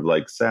never heard of,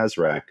 like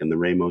Sazerac and the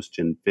Ramos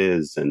Gin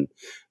Fizz and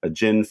a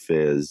Gin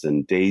Fizz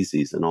and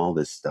Daisies and all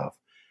this stuff.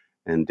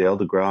 And Dale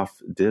DeGroff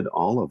did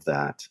all of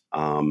that.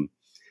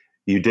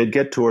 You did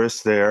get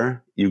tourists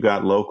there. You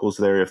got locals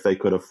there if they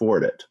could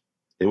afford it.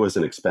 It was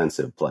an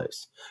expensive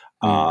place.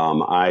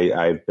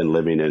 I've been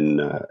living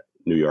in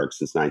New York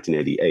since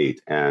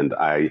 1988. And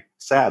I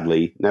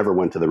sadly never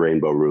went to the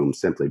Rainbow Room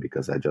simply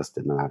because I just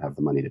did not have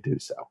the money to do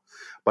so.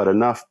 But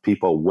enough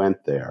people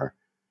went there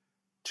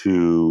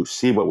to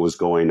see what was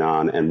going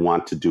on and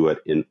want to do it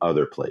in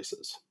other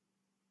places.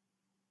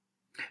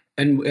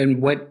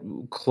 And what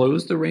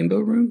closed the Rainbow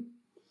Room?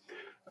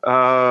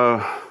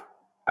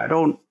 I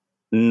don't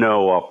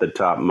know off the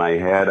top of my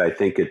head. I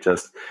think it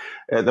just,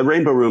 the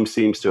Rainbow Room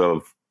seems to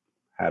have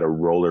had a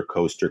roller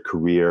coaster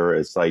career.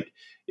 It's like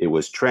it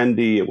was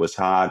trendy, it was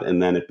hot,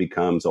 and then it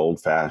becomes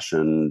old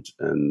fashioned.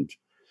 And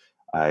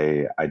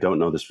I don't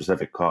know the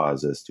specific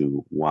cause as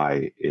to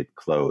why it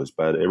closed,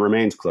 but it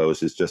remains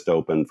closed. It's just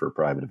open for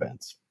private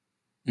events.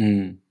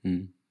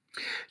 Mm-hmm.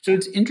 So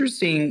it's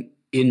interesting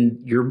in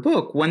your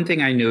book. One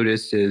thing I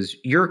noticed is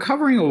you're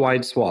covering a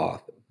wide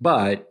swath,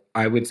 but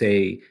I would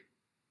say,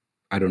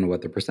 I don't know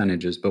what the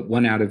percentage is, but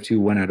 1 out of 2,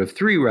 1 out of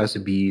 3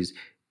 recipes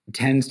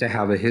tends to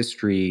have a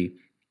history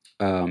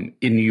in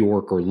New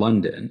York or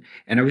London.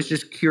 And I was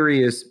just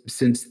curious,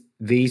 since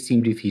they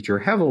seem to feature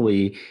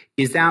heavily,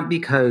 is that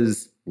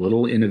because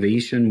little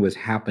innovation was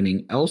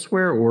happening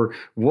elsewhere, or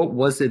what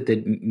was it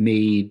that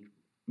made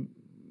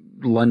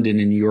London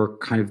and New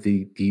York kind of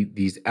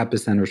these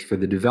epicenters for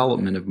the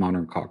development of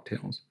modern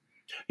cocktails?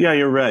 Yeah,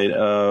 you're right.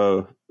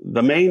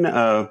 The main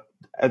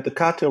at the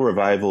cocktail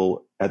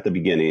revival at the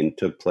beginning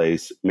took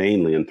place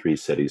mainly in 3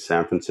 cities: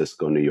 San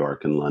Francisco, New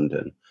York, and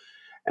London.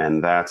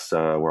 And that's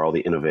where all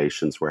the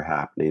innovations were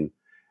happening.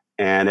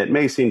 And it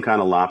may seem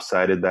kind of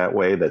lopsided that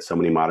way, that so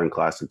many modern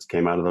classics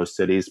came out of those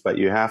cities, but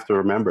you have to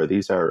remember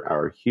these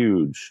are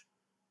huge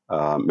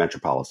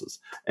metropolises,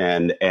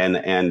 and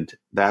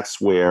that's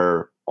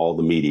where all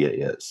the media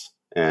is.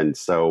 And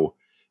so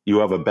you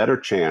have a better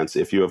chance,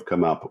 if you have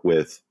come up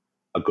with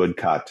a good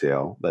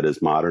cocktail that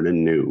is modern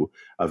and new,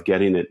 of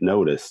getting it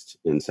noticed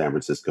in San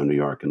Francisco, New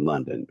York, and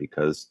London,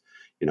 because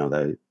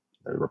the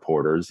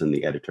reporters and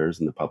the editors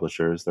and the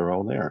publishers, they're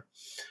all there.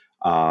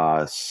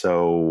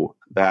 So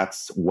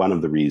that's one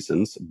of the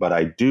reasons. But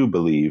I do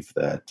believe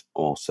that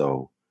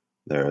also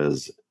there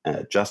is,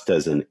 just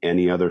as in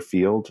any other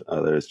field,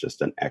 there's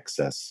just an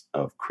excess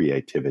of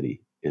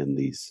creativity in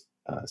these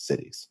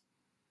cities.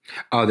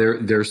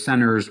 They're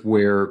centers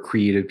where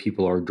creative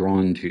people are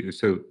drawn to.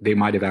 So they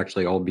might have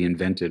actually all been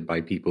invented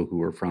by people who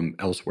were from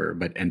elsewhere,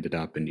 but ended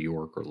up in New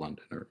York or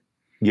London.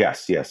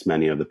 Yes.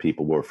 Many of the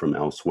people were from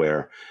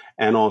elsewhere.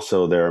 And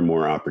also there are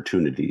more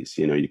opportunities.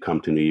 You come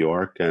to New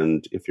York,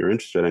 and if you're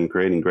interested in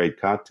creating great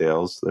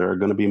cocktails, there are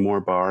going to be more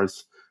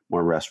bars,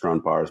 more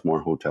restaurant bars, more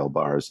hotel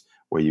bars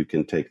where you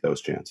can take those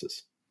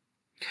chances.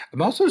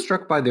 I'm also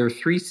struck by there are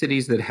 3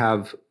 cities that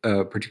have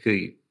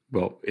particularly,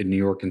 well, in New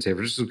York and San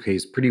Francisco's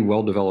case, pretty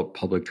well-developed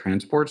public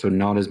transport, so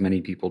not as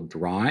many people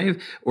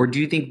drive. Or do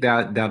you think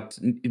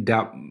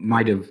that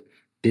might have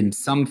been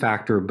some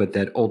factor, but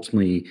that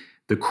ultimately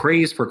the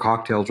craze for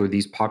cocktails, or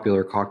these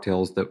popular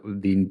cocktails, that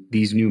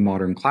these new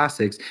modern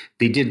classics,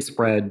 they did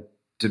spread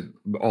to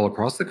all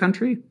across the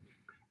country?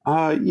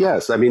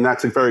 Yes. I mean,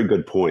 that's a very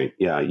good point.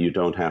 Yeah, you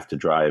don't have to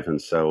drive.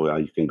 And so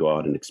you can go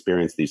out and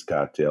experience these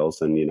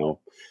cocktails and,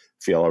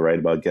 feel all right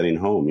about getting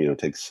home,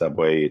 take the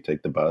subway,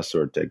 take the bus,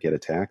 or to get a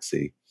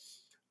taxi.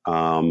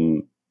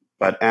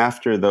 But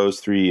after those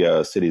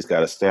 3 cities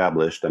got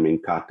established, I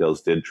mean,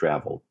 cocktails did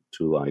travel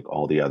to like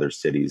all the other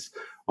cities,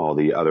 all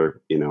the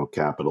other,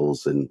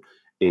 capitals in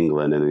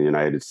England and the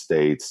United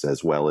States,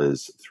 as well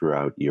as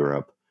throughout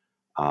Europe.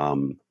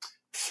 And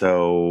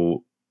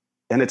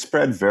it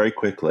spread very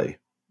quickly.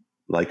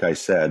 Like I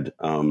said,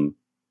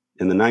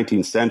 in the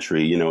 19th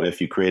century,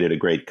 if you created a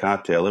great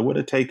cocktail, it would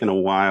have taken a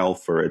while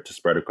for it to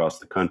spread across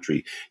the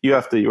country.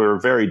 You're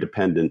very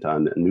dependent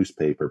on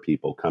newspaper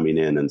people coming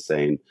in and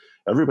saying,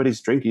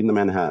 everybody's drinking the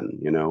Manhattan,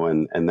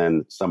 and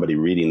then somebody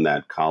reading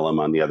that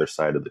column on the other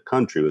side of the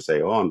country would say,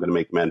 oh, I'm going to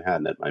make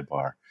Manhattan at my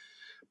bar.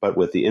 But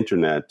with the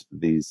internet,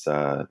 these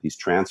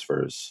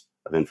transfers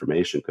of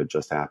information could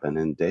just happen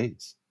in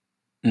days.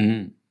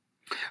 Mm-hmm.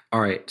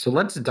 All right. So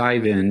let's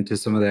dive into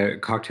some of the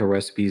cocktail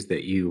recipes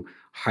that you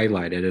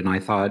highlighted. And I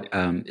thought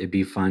it'd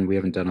be fun. We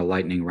haven't done a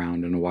lightning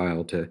round in a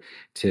while to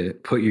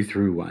put you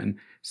through one.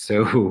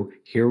 So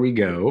here we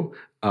go.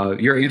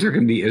 Your answer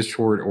can be as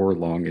short or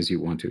long as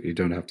you want to. You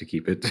don't have to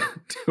keep it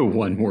to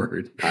one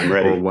word. I'm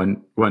ready. Or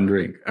one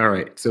drink. All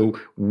right. So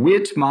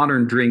which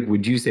modern drink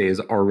would you say is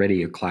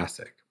already a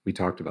classic? We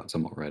talked about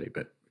some already,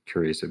 but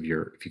curious if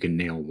you can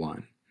nail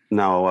one.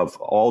 Now, of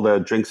all the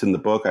drinks in the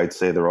book, I'd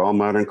say they're all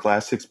modern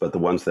classics, but the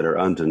ones that are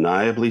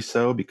undeniably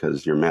so,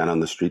 because your man on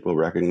the street will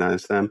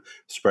recognize them: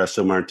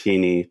 espresso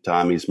martini,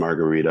 Tommy's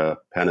margarita,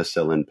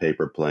 penicillin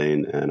paper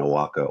plane, and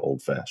Oaxaca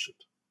old fashioned.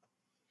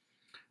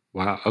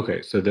 Wow.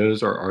 Okay. So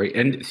those are already,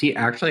 and see,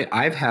 actually,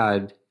 I've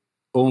had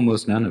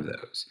almost none of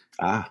those.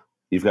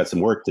 You've got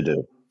some work to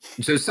do.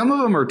 So some of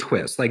them are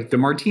twists. Like the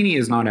martini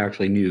is not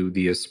actually new.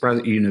 The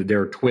espresso,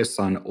 there are twists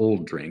on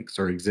old drinks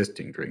or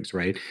existing drinks,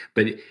 right?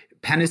 But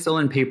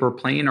penicillin paper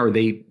plane, are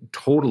they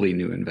totally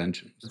new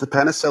inventions? The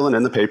penicillin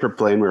and the paper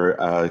plane were,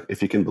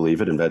 if you can believe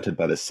it, invented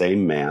by the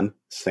same man,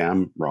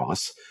 Sam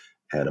Ross.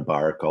 at a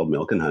bar called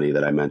Milk and Honey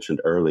that I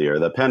mentioned earlier.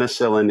 The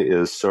penicillin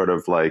is sort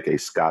of like a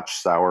Scotch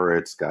sour.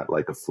 It's got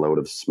like a float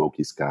of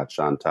smoky Scotch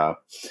on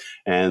top.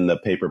 And the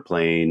Paper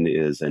Plane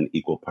is an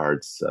equal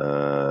parts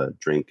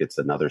drink. It's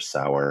another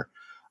sour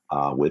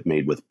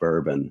made with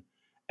bourbon.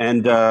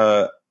 And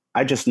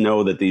I just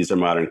know that these are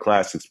modern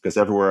classics because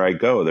everywhere I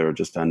go, they're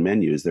just on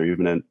menus. They're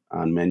even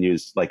on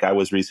menus. Like I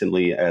was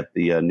recently at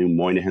the new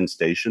Moynihan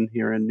Station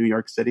here in New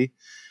York City,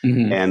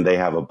 and they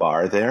have a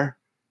bar there.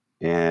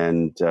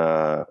 And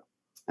the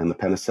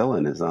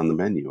penicillin is on the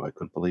menu. I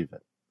couldn't believe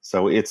it.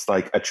 So it's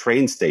like a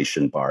train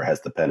station bar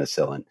has the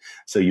penicillin.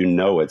 So you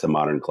know it's a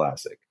modern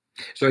classic.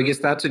 So I guess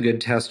that's a good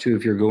test too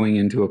if you're going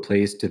into a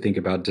place to think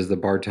about, does the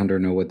bartender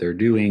know what they're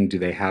doing? Do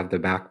they have the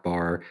back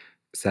bar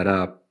set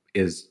up?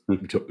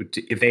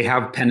 If they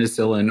have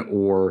penicillin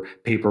or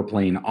Paper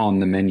Plane on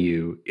the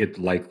menu, it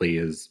likely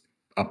is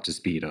up to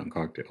speed on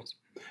cocktails.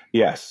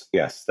 Yes,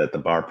 that the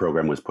bar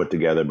program was put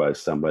together by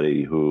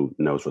somebody who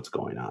knows what's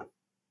going on.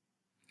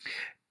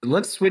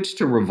 Let's switch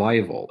to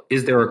revival.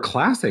 Is there a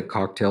classic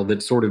cocktail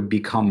that's sort of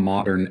become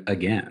modern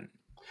again?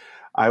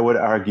 I would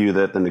argue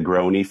that the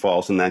Negroni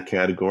falls in that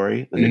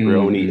category. The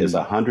Negroni is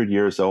 100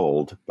 years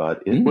old,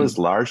 but it was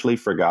largely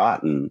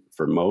forgotten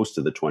for most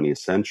of the 20th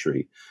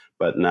century.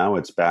 But now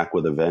it's back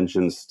with a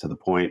vengeance to the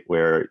point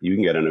where you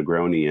can get a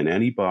Negroni in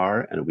any bar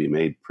and it'll be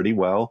made pretty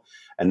well.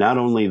 And not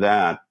only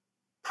that,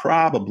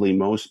 probably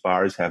most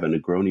bars have a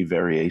Negroni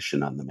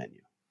variation on the menu.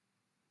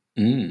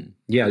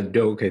 Yeah,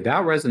 okay,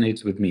 that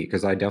resonates with me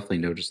because I definitely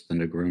noticed the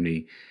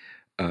Negroni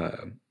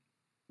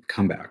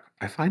comeback.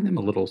 I find them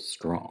a little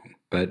strong,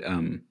 but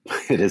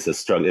it is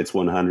it's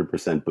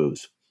 100%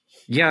 booze.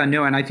 Yeah,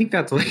 no, and I think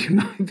that's like,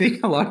 I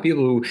think a lot of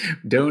people who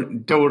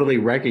don't totally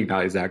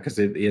recognize that because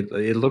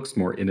it looks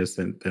more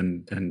innocent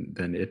than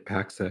it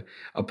packs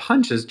a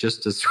punch as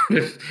just a sort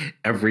of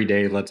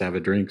everyday let's have a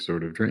drink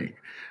sort of drink.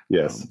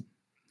 Yes.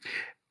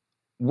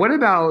 What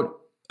about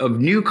of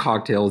new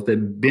cocktails that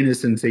have been a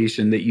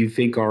sensation that you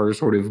think are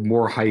sort of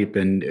more hype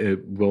and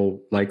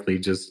will likely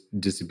just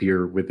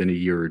disappear within a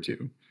year or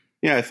two?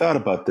 Yeah, I thought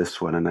about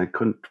this one and I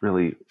couldn't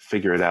really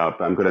figure it out,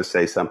 but I'm going to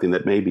say something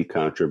that may be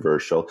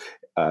controversial.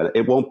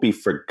 It won't be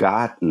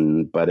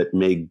forgotten, but it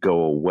may go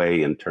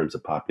away in terms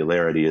of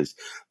popularity, is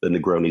the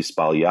Negroni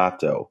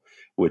Sbagliato,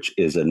 which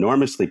is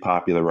enormously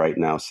popular right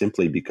now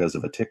simply because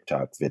of a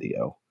TikTok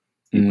video.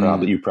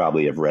 You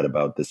probably have read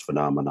about this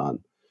phenomenon.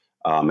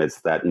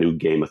 It's that new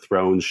Game of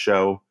Thrones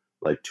show.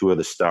 Like two of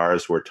the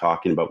stars were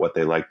talking about what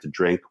they like to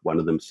drink. One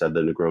of them said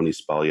the Negroni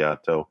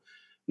Sbagliato.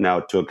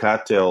 Now, to a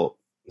cocktail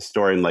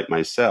historian like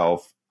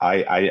myself,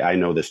 I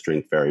know this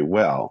drink very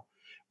well,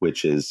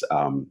 which is,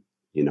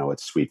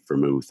 it's sweet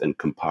vermouth and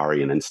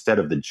Campari. And instead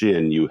of the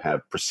gin, you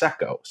have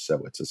Prosecco.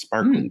 So it's a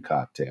sparkling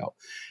cocktail.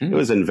 It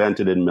was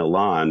invented in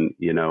Milan,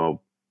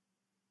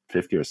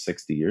 50 or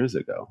 60 years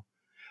ago.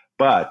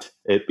 But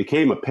it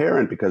became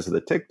apparent because of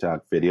the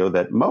TikTok video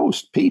that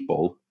most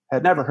people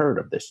had never heard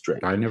of this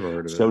drink. I never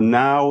heard of it. So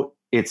now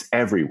it's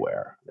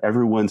everywhere.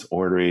 Everyone's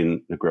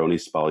ordering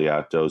Negroni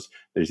Sbagliatos.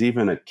 There's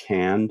even a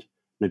canned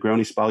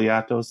Negroni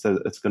Sbagliatos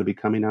that's going to be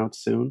coming out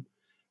soon.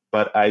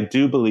 But I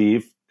do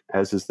believe,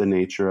 as is the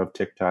nature of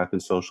TikTok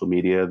and social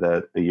media,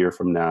 that a year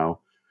from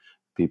now,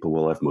 people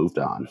will have moved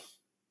on.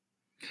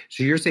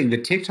 So you're saying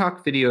the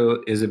TikTok video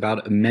is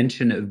about a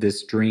mention of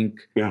this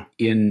drink are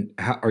you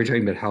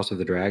talking about House of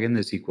the Dragon,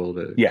 the sequel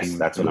to? Yes,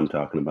 that's what I'm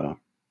talking about.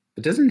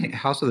 But doesn't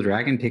House of the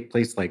Dragon take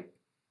place like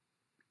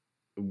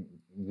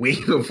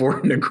way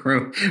before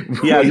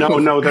Negroni? Yeah,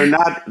 no, they're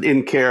not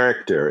in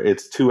character.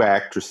 It's two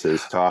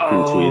actresses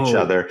talking to each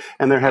other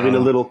and they're having a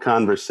little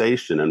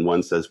conversation. And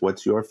one says,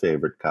 "What's your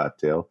favorite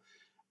cocktail?"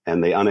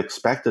 And they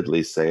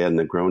unexpectedly say a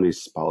Negroni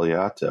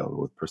Sbagliato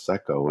with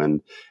Prosecco,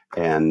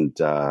 and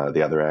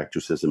the other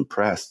actress is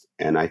impressed.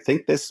 And I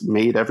think this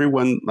made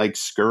everyone like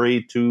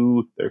scurry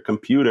to their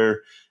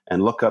computer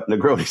and look up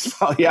Negroni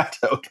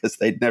Sbagliato because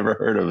they'd never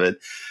heard of it,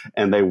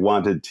 and they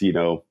wanted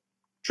to,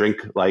 drink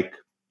like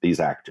these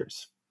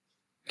actors.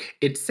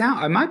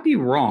 I might be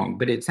wrong,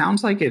 but it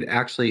sounds like it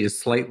actually is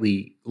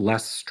slightly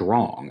less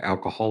strong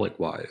alcoholic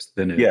wise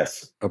than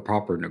a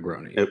proper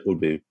Negroni. It would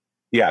be.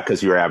 Yeah,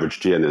 because your average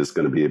gin is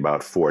going to be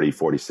about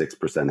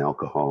 46%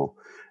 alcohol,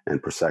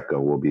 and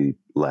Prosecco will be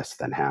less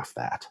than half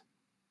that.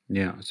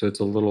 Yeah, so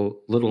it's a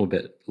little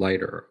bit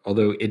lighter,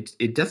 although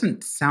it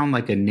doesn't sound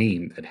like a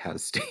name that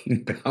has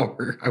staying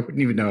power. I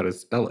wouldn't even know how to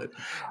spell it.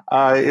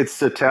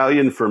 It's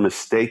Italian for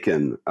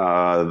mistaken.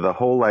 The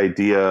whole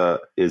idea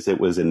is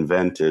it was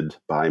invented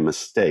by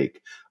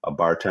mistake. A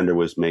bartender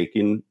was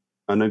making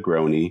a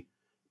Negroni,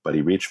 but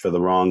he reached for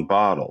the wrong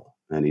bottle,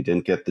 and he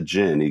didn't get the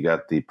gin. He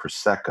got the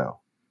Prosecco.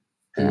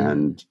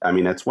 And I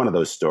mean, it's one of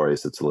those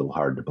stories that's a little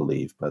hard to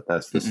believe, but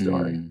that's the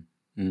story.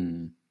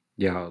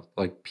 Yeah,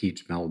 like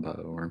Peach Melba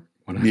or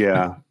whatever.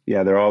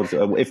 Yeah, they're all.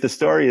 If the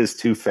story is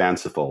too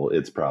fanciful,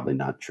 it's probably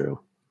not true.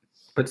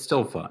 But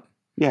still fun.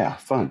 Yeah,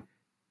 fun.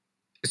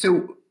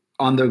 So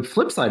on the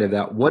flip side of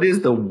that, what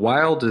is the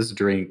wildest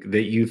drink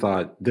that you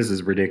thought this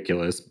is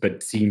ridiculous,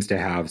 but seems to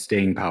have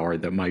staying power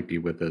that might be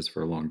with us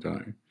for a long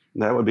time?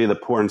 That would be the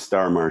porn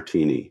star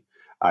martini.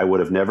 I would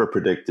have never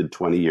predicted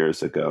 20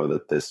 years ago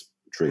that this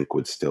drink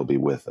would still be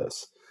with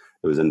us.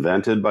 It was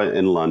invented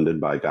in London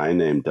by a guy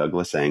named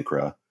Douglas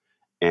Ankara,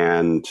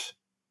 and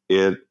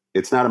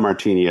it's not a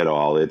martini at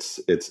all. It's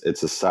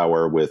a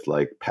sour with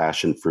like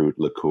passion fruit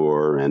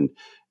liqueur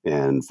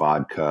and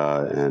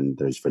vodka, and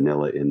there's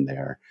vanilla in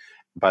there.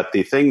 But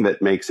the thing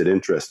that makes it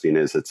interesting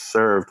is it's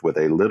served with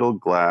a little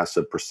glass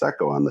of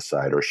Prosecco on the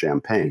side or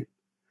champagne.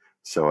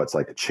 So it's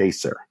like a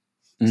chaser.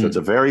 So it's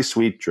a very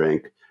sweet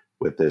drink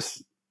with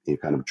this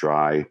kind of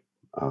dry,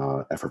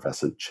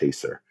 effervescent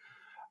chaser.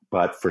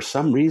 But for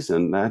some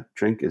reason, that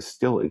drink is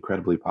still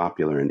incredibly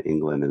popular in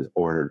England and is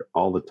ordered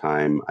all the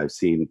time. I've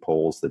seen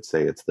polls that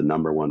say it's the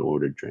number one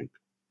ordered drink.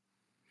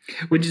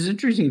 Which is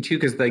interesting, too,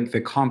 because like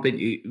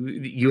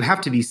you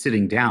have to be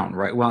sitting down,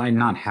 right? Well, and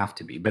not have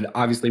to be. But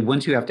obviously,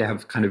 once you have to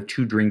have kind of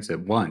two drinks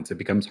at once, it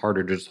becomes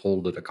harder to just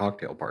hold at a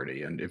cocktail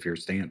party and if you're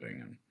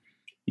standing.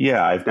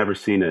 Yeah, I've never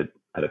seen it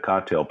at a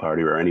cocktail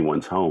party or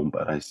anyone's home,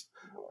 but I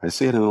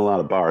see it in a lot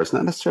of bars,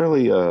 not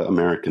necessarily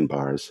American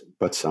bars,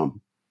 but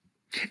some.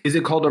 Is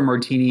it called a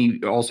martini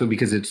also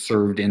because it's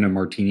served in a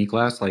martini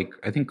glass? Like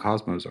I think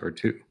Cosmos are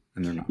too,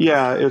 and they're not.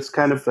 Yeah, it's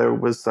kind of, there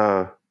was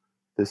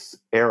this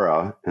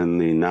era in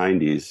the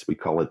 90s, we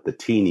call it the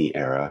teeny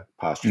era,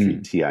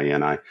 apostrophe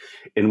Tini,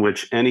 in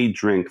which any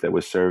drink that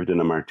was served in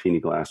a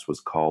martini glass was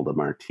called a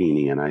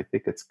martini, and I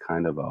think it's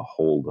kind of a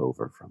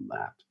holdover from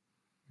that.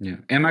 Yeah.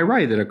 Am I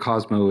right that a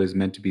Cosmo is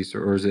meant to be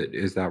served, or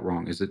is that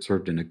wrong? Is it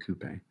served in a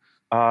coupe?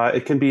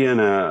 It can be in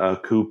a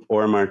coupe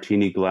or a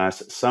martini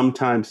glass.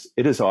 Sometimes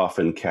it is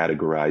often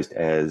categorized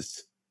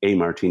as a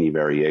martini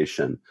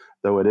variation,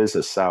 though it is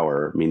a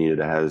sour, meaning it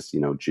has,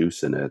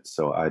 juice in it.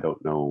 So I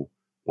don't know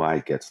why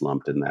it gets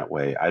lumped in that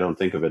way. I don't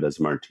think of it as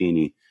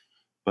martini,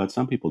 but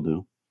some people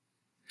do.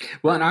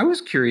 Well, and I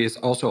was curious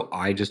also,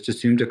 I just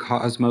assumed a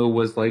Cosmo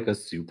was like a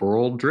super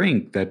old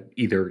drink that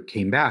either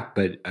came back,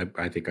 but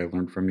I think I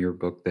learned from your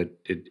book that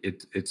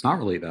it's not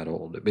really that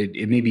old.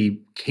 It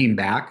maybe came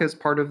back as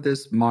part of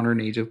this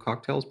modern age of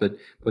cocktails, but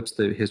what's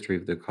the history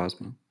of the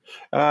Cosmo?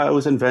 It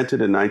was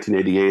invented in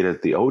 1988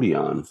 at the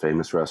Odeon,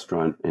 famous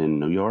restaurant in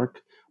New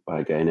York,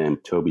 by a guy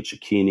named Toby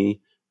Cecchini.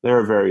 There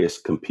are various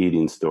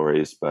competing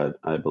stories, but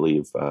I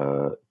believe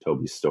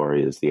Toby's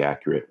story is the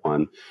accurate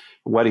one.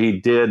 What he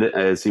did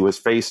is he was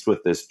faced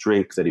with this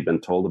drink that he'd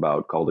been told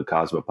about called a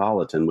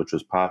Cosmopolitan, which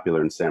was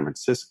popular in San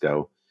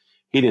Francisco.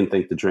 He didn't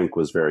think the drink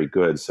was very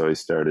good, so he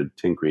started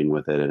tinkering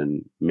with it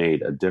and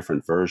made a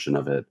different version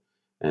of it.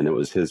 And it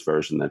was his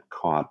version that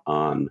caught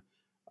on,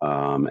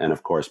 and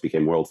of course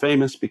became world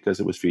famous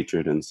because it was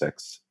featured in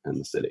Sex and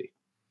the City.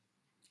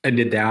 And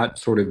did that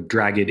sort of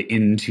drag it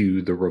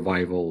into the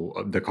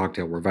revival, the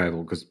cocktail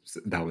revival, because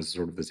that was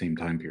sort of the same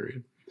time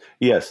period?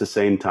 Yes, the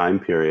same time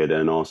period.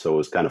 And also it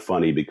was kind of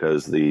funny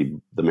because the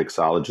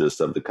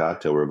mixologists of the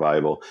cocktail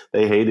revival,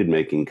 they hated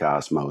making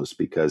Cosmos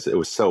because it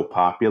was so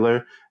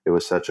popular. It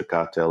was such a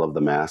cocktail of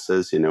the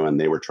masses, and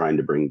they were trying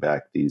to bring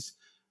back these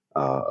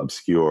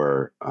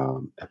obscure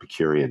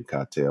Epicurean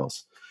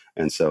cocktails.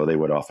 And so they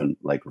would often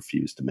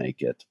refuse to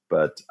make it.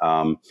 But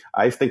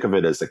I think of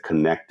it as a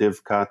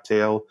connective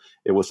cocktail.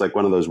 It was like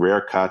one of those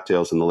rare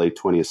cocktails in the late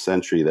 20th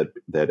century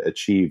that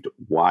achieved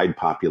wide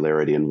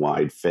popularity and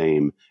wide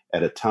fame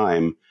at a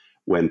time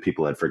when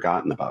people had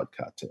forgotten about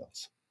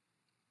cocktails.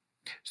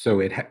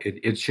 So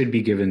it should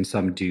be given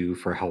some due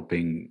for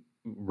helping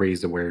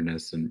raise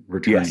awareness and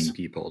returning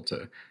people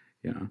to,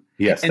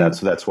 Yes, and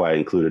that's why I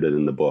included it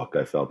in the book.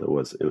 I felt it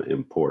was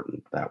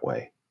important that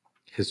way.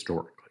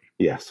 Historically.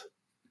 Yes.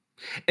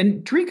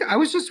 And I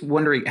was just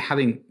wondering,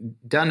 having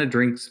done a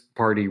drinks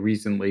party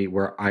recently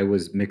where I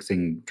was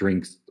mixing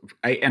drinks,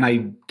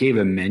 I gave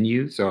a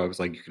menu. So I was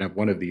like, you can have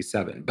one of these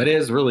 7, but it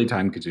is really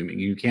time consuming.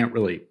 You can't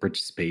really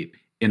participate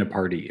in a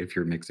party if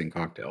you're mixing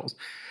cocktails.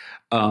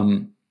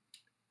 Can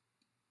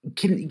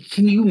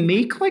you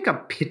make like a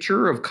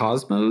pitcher of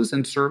Cosmos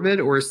and serve it,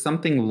 or is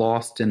something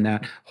lost in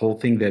that whole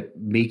thing that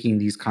making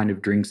these kind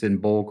of drinks in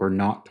bulk or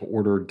not to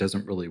order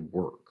doesn't really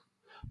work?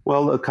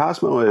 Well, a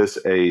Cosmo is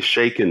a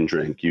shaken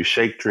drink. You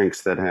shake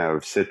drinks that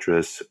have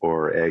citrus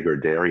or egg or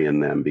dairy in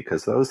them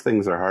because those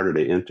things are harder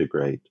to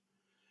integrate.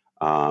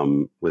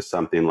 With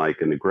something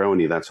like a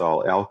Negroni, that's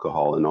all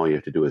alcohol, and all you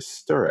have to do is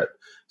stir it.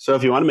 So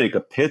if you want to make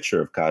a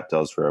pitcher of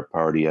cocktails for a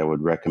party, I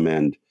would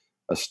recommend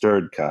a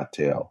stirred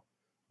cocktail,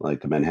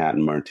 like a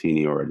Manhattan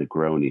Martini or a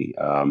Negroni.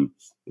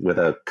 With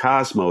a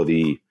Cosmo,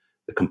 the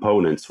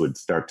components would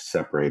start to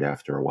separate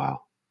after a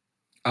while.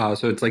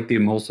 So it's like the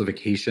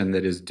emulsification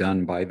that is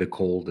done by the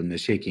cold and the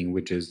shaking,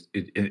 which is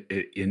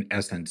in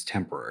essence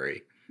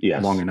temporary.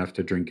 Yes. Long enough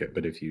to drink it,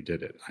 but if you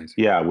did it, I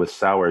see. Yeah, with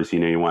sours,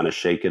 you want to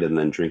shake it and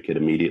then drink it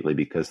immediately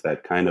because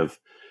that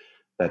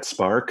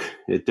spark,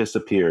 it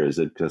disappears.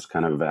 It just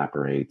kind of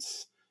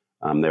evaporates.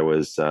 There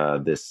was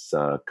this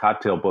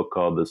cocktail book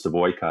called the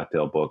Savoy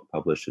Cocktail Book,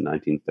 published in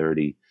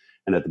 1930.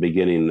 And at the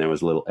beginning, there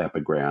was a little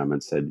epigram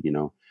and said,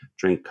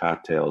 drink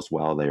cocktails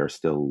while they are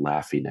still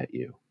laughing at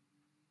you.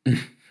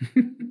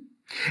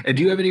 And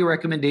do you have any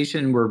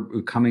recommendation? We're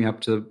coming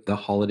up to the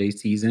holiday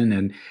season,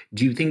 and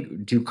do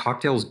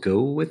cocktails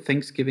go with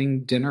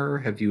Thanksgiving dinner?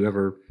 Have you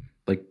ever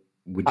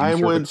would you I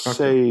serve a would cocktail?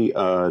 say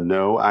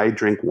no. I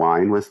drink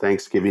wine with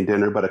Thanksgiving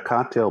dinner, but a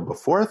cocktail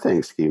before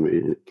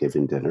Thanksgiving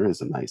dinner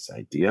is a nice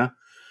idea.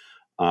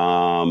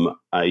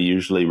 I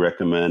usually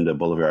recommend a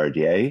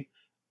Boulevardier.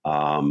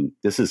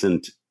 This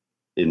isn't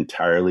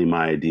entirely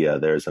my idea.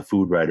 There's a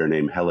food writer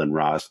named Helen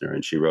Rosner,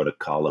 and she wrote a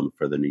column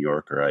for The New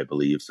Yorker, I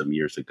believe, some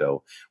years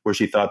ago, where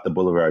she thought the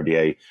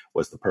Boulevardier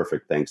was the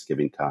perfect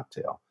Thanksgiving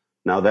cocktail.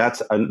 Now,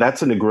 that's a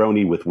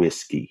Negroni with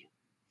whiskey.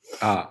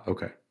 Ah,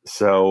 okay.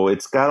 So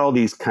it's got all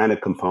these kind of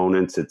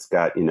components. It's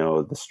got,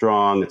 the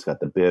strong, it's got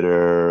the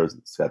bitter,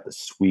 it's got the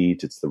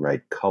sweet, it's the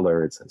right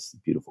color. It's this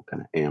beautiful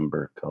kind of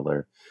amber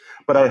color.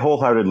 But I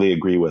wholeheartedly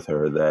agree with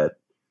her that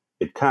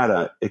it kind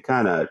of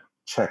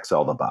checks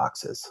all the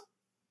boxes.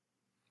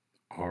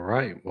 All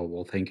right. Well,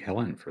 we'll thank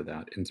Helen for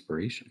that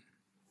inspiration.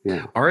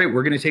 Yeah. All right.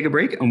 We're going to take a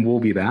break, and we'll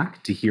be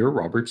back to hear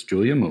Robert's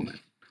Julia moment.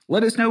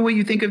 Let us know what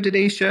you think of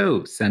today's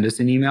show. Send us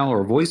an email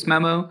or voice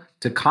memo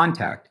to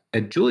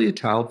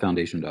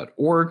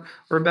contact@juliachildfoundation.org,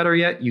 or better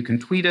yet, you can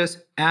tweet us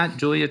at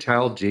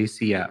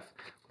JuliaChildJCF.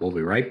 We'll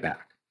be right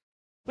back.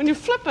 When you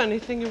flip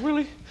anything,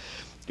 you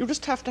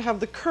just have to have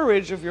the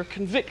courage of your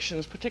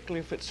convictions,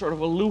 particularly if it's sort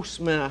of a loose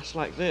mass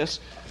like this.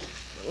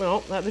 Well,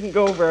 that didn't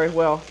go very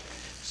well.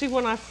 See,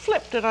 when I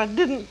flipped it, I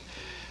didn't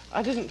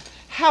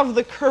have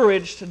the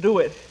courage to do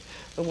it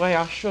the way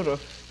I should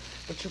have.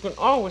 But you can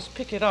always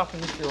pick it up,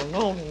 and if you're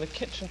alone in the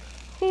kitchen,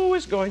 who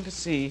is going to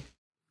see?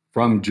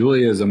 From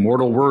Julia's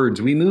immortal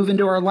words, we move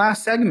into our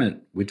last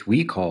segment, which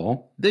we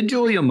call the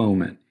Julia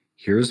moment.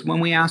 Here's when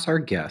we ask our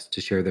guests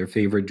to share their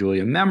favorite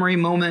Julia memory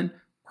moment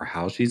or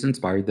how she's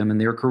inspired them in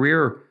their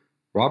career.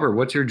 Robert,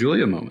 what's your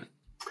Julia moment?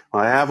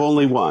 I have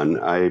only one.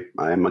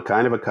 I'm a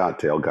kind of a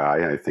cocktail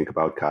guy. I think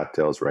about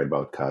cocktails, write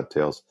about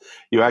cocktails.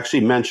 You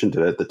actually mentioned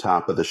it at the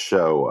top of the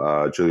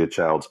show, Julia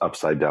Child's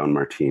Upside Down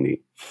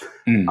Martini.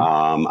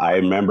 I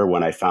remember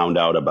when I found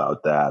out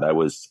about that, I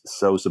was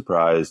so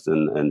surprised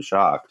and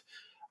shocked.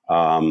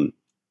 The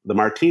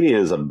martini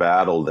is a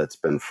battle that's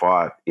been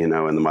fought, in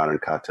the modern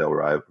cocktail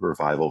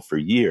revival for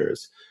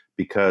years,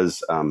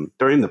 because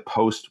during the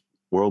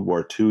post-World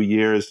War II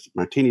years,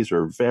 martinis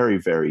were very,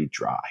 very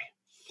dry.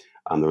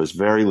 There was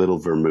very little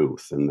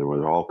vermouth, and there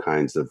were all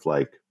kinds of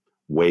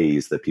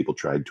ways that people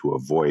tried to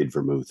avoid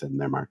vermouth in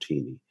their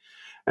martini.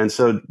 And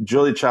so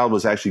Julia Child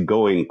was actually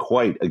going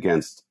quite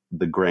against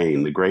the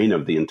grain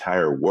of the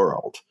entire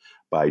world,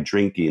 by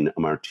drinking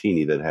a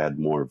martini that had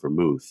more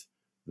vermouth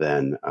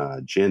than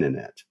gin in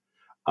it.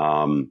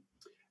 And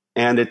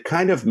it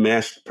kind of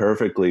meshed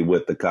perfectly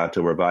with the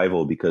cocktail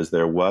revival, because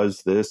there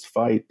was this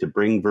fight to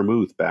bring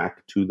vermouth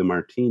back to the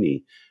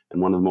martini.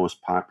 And one of the most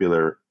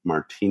popular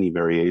martini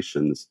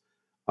variations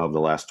of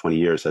the last 20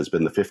 years has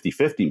been the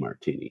 50-50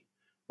 martini,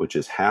 which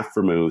is half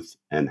vermouth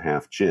and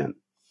half gin.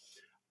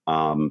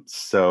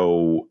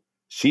 So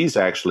she's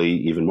actually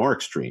even more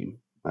extreme.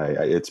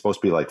 It's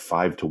supposed to be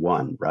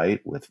 5-1, right?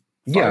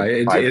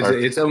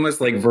 It's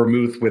almost like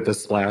vermouth with a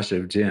splash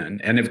of gin.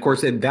 And of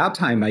course, at that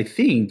time, I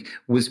think,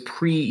 was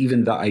pre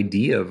even the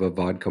idea of a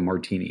vodka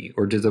martini.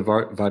 Or does a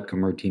vodka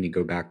martini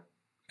go back?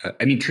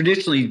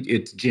 Traditionally,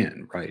 it's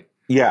gin, right?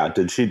 Yeah.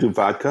 Did she do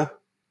vodka?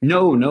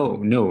 No.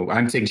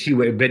 I'm saying she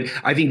would, but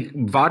I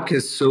think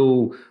vodka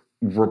so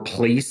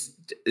replaced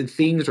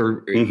things,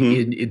 or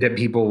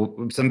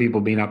that some people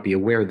may not be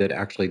aware that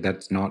actually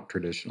that's not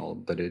traditional,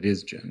 that it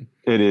is gin.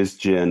 It is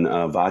gin.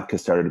 Vodka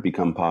started to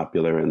become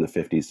popular in the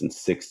 50s and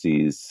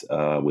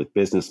 60s with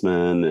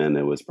businessmen, and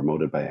it was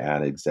promoted by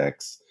ad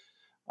execs.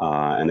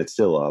 And it's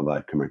still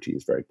vodka martini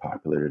is very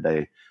popular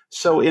today.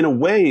 So in a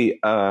way,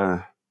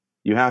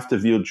 you have to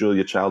view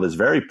Julia Child as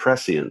very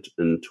prescient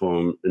in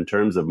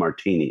terms of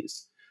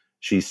martinis.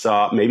 She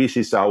saw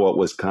what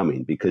was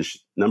coming, because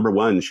number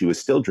one, she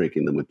was still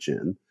drinking them with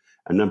gin.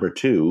 And number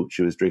two,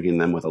 she was drinking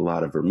them with a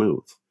lot of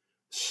vermouth.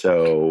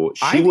 So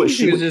she was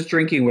just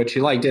drinking what she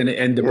liked.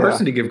 And the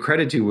person to give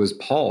credit to was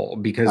Paul,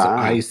 because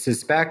I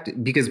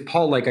suspect, because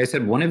Paul, like I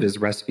said, one of his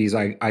recipes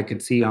I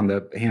could see on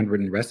the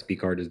handwritten recipe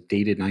card is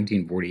dated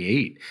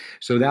 1948.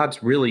 So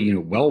that's really,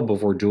 well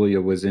before Julia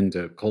was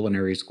into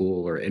culinary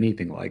school or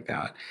anything like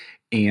that.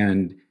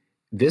 And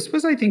this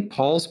was, I think,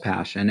 Paul's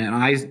passion, and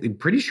I'm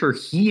pretty sure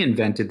he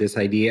invented this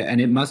idea,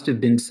 and it must have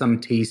been some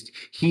taste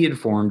he had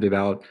formed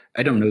about,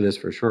 I don't know this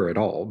for sure at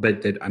all,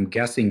 but that I'm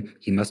guessing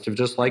he must have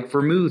just liked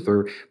vermouth,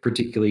 or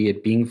particularly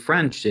it being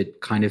French,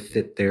 it kind of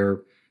fit their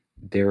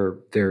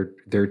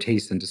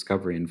taste and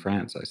discovery in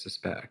France, I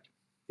suspect.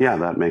 Yeah,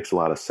 that makes a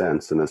lot of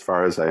sense. And as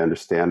far as I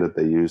understand it,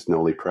 they used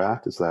Noli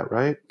Prat. Is that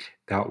right?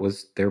 That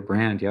was their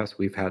brand, yes.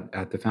 We've had,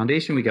 at the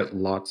foundation, we get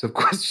lots of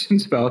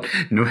questions about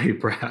Noli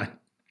Prat.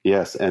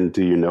 Yes, and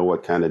do you know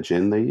what kind of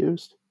gin they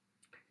used?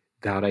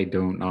 That I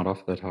don't, not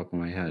off the top of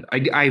my head.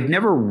 I've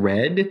never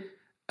read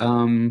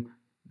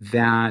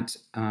that.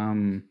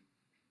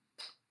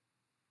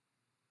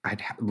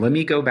 let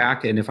me go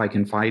back, and if I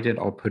can find it,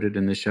 I'll put it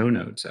in the show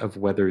notes of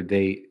whether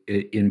they,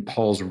 in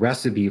Paul's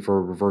recipe for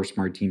a reverse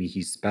martini,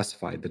 he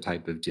specified the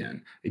type of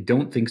gin. I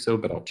don't think so,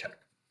 but I'll check.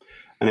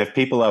 And if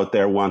people out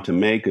there want to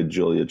make a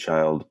Julia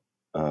Child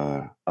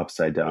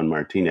upside down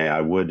martini,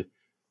 I would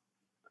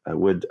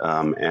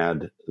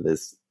add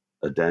this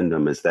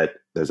addendum, is that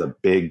there's a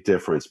big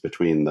difference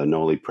between the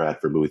Noli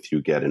Prat vermouth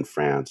you get in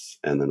France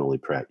and the Noli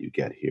Prat you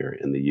get here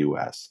in the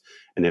US.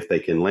 And if they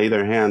can lay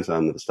their hands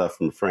on the stuff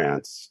from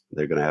France,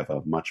 they're going to have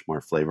a much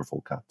more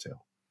flavorful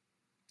cocktail.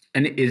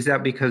 And is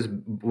that because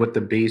what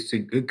the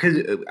basic, because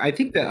I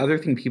think the other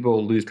thing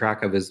people lose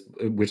track of is,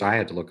 which I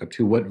had to look up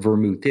too, what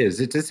vermouth is.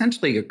 It's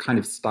essentially a kind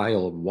of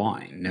style of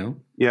wine, no?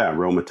 Yeah,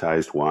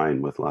 aromatized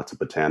wine with lots of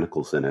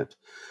botanicals in it.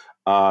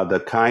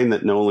 The kind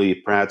that Noli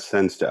Prat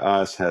sends to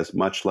us has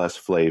much less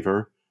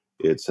flavor.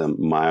 It's a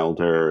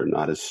milder,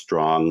 not as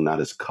strong, not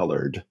as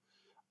colored,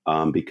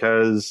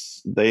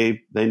 because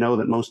they know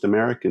that most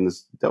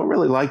Americans don't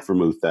really like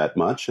vermouth that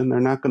much, and they're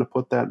not going to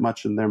put that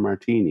much in their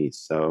martinis.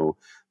 So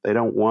they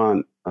don't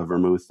want a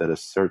vermouth that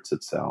asserts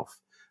itself.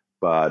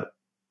 But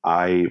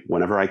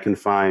whenever I can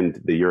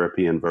find the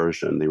European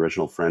version, the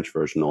original French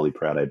version, Noli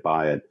Prat, I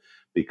buy it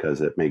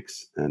because it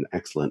makes an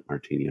excellent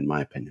martini, in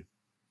my opinion.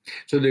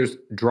 So there's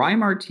dry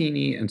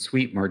martini and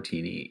sweet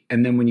martini.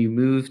 And then when you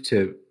move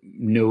to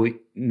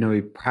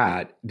Noli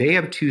Prat, they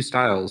have two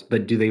styles,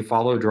 but do they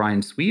follow dry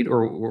and sweet,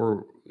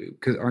 or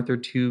because aren't there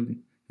two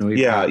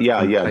Noli Prat?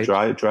 Yeah.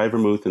 Dry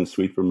vermouth and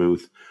sweet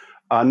vermouth.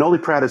 Noli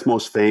Prat is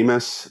most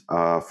famous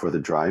for the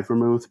dry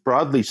vermouth.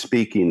 Broadly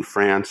speaking,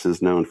 France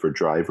is known for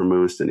dry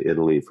vermouth and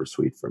Italy for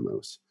sweet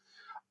vermouth.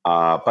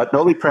 But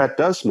Noli Prat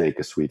does make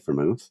a sweet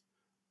vermouth.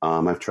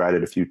 I've tried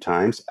it a few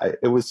times.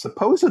 It was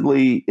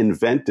supposedly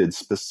invented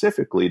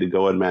specifically to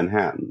go in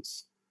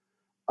Manhattans.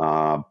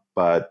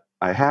 But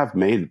I have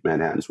made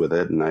Manhattans with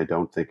it, and I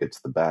don't think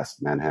it's the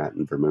best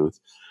Manhattan vermouth.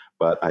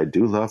 But I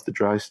do love the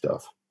dry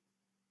stuff.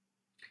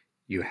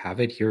 You have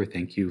it here.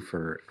 Thank you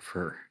for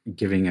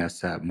giving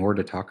us more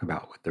to talk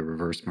about with the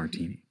reverse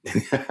martini.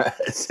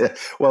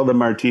 Well, the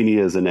martini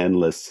is an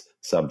endless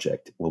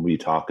subject. We'll be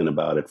talking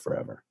about it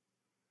forever.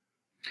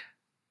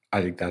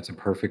 I think that's a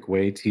perfect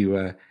way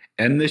to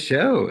end the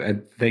show.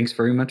 And thanks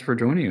very much for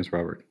joining us,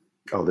 Robert.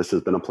 Oh, this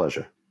has been a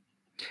pleasure.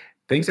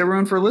 Thanks,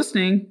 everyone, for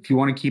listening. If you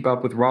want to keep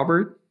up with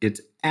Robert,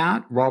 it's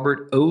at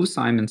Robert O.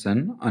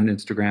 Simonson on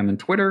Instagram and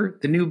Twitter.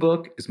 The new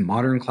book is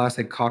Modern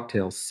Classic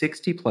Cocktails,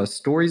 60-plus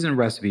stories and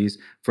recipes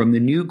from the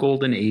new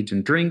golden age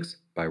in drinks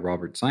by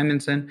Robert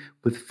Simonson,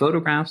 with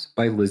photographs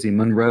by Lizzie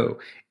Monroe.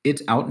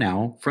 It's out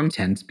now from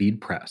 10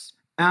 Speed Press.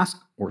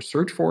 Ask or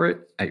search for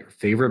it at your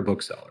favorite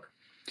bookseller.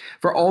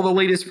 For all the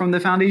latest from the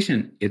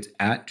Foundation, it's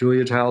at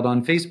Julia Child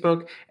on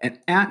Facebook and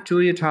at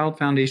Julia Child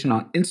Foundation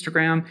on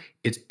Instagram.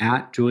 It's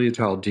at Julia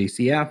Child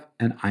JCF,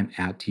 and I'm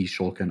at T.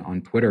 Shulkin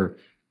on Twitter.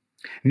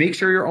 Make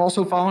sure you're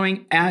also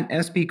following at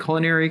SB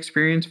Culinary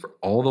Experience for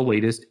all the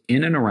latest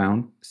in and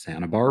around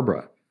Santa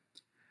Barbara.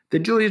 The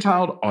Julia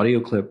Child audio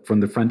clip from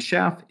The French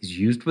Chef is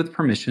used with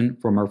permission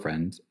from our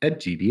friends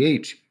at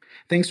GBH.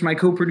 Thanks to my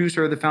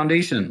co-producer of the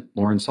Foundation,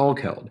 Lauren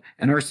Salkeld,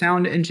 and our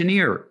sound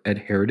engineer at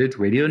Heritage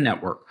Radio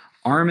Network,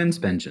 Armin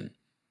Spengen.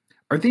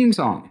 Our theme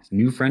song is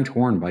New French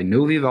Horn by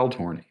Novi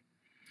Valtorni.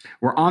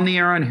 We're on the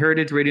air on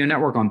Heritage Radio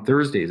Network on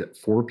Thursdays at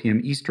 4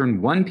 p.m.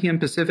 Eastern, 1 p.m.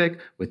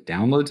 Pacific, with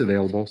downloads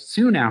available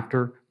soon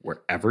after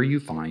wherever you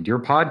find your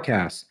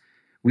podcasts.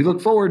 We look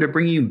forward to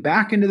bringing you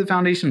back into the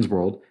Foundation's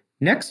world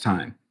next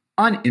time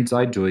on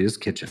Inside Julia's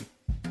Kitchen.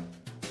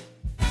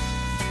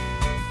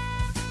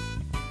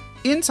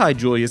 Inside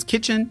Julia's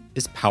Kitchen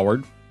is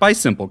powered by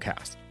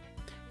Simplecast.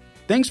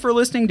 Thanks for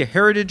listening to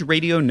Heritage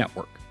Radio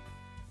Network.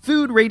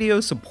 Food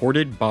radio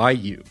supported by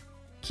you.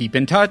 Keep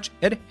in touch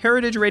at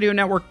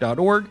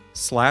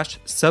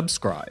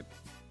heritageradionetwork.org/subscribe.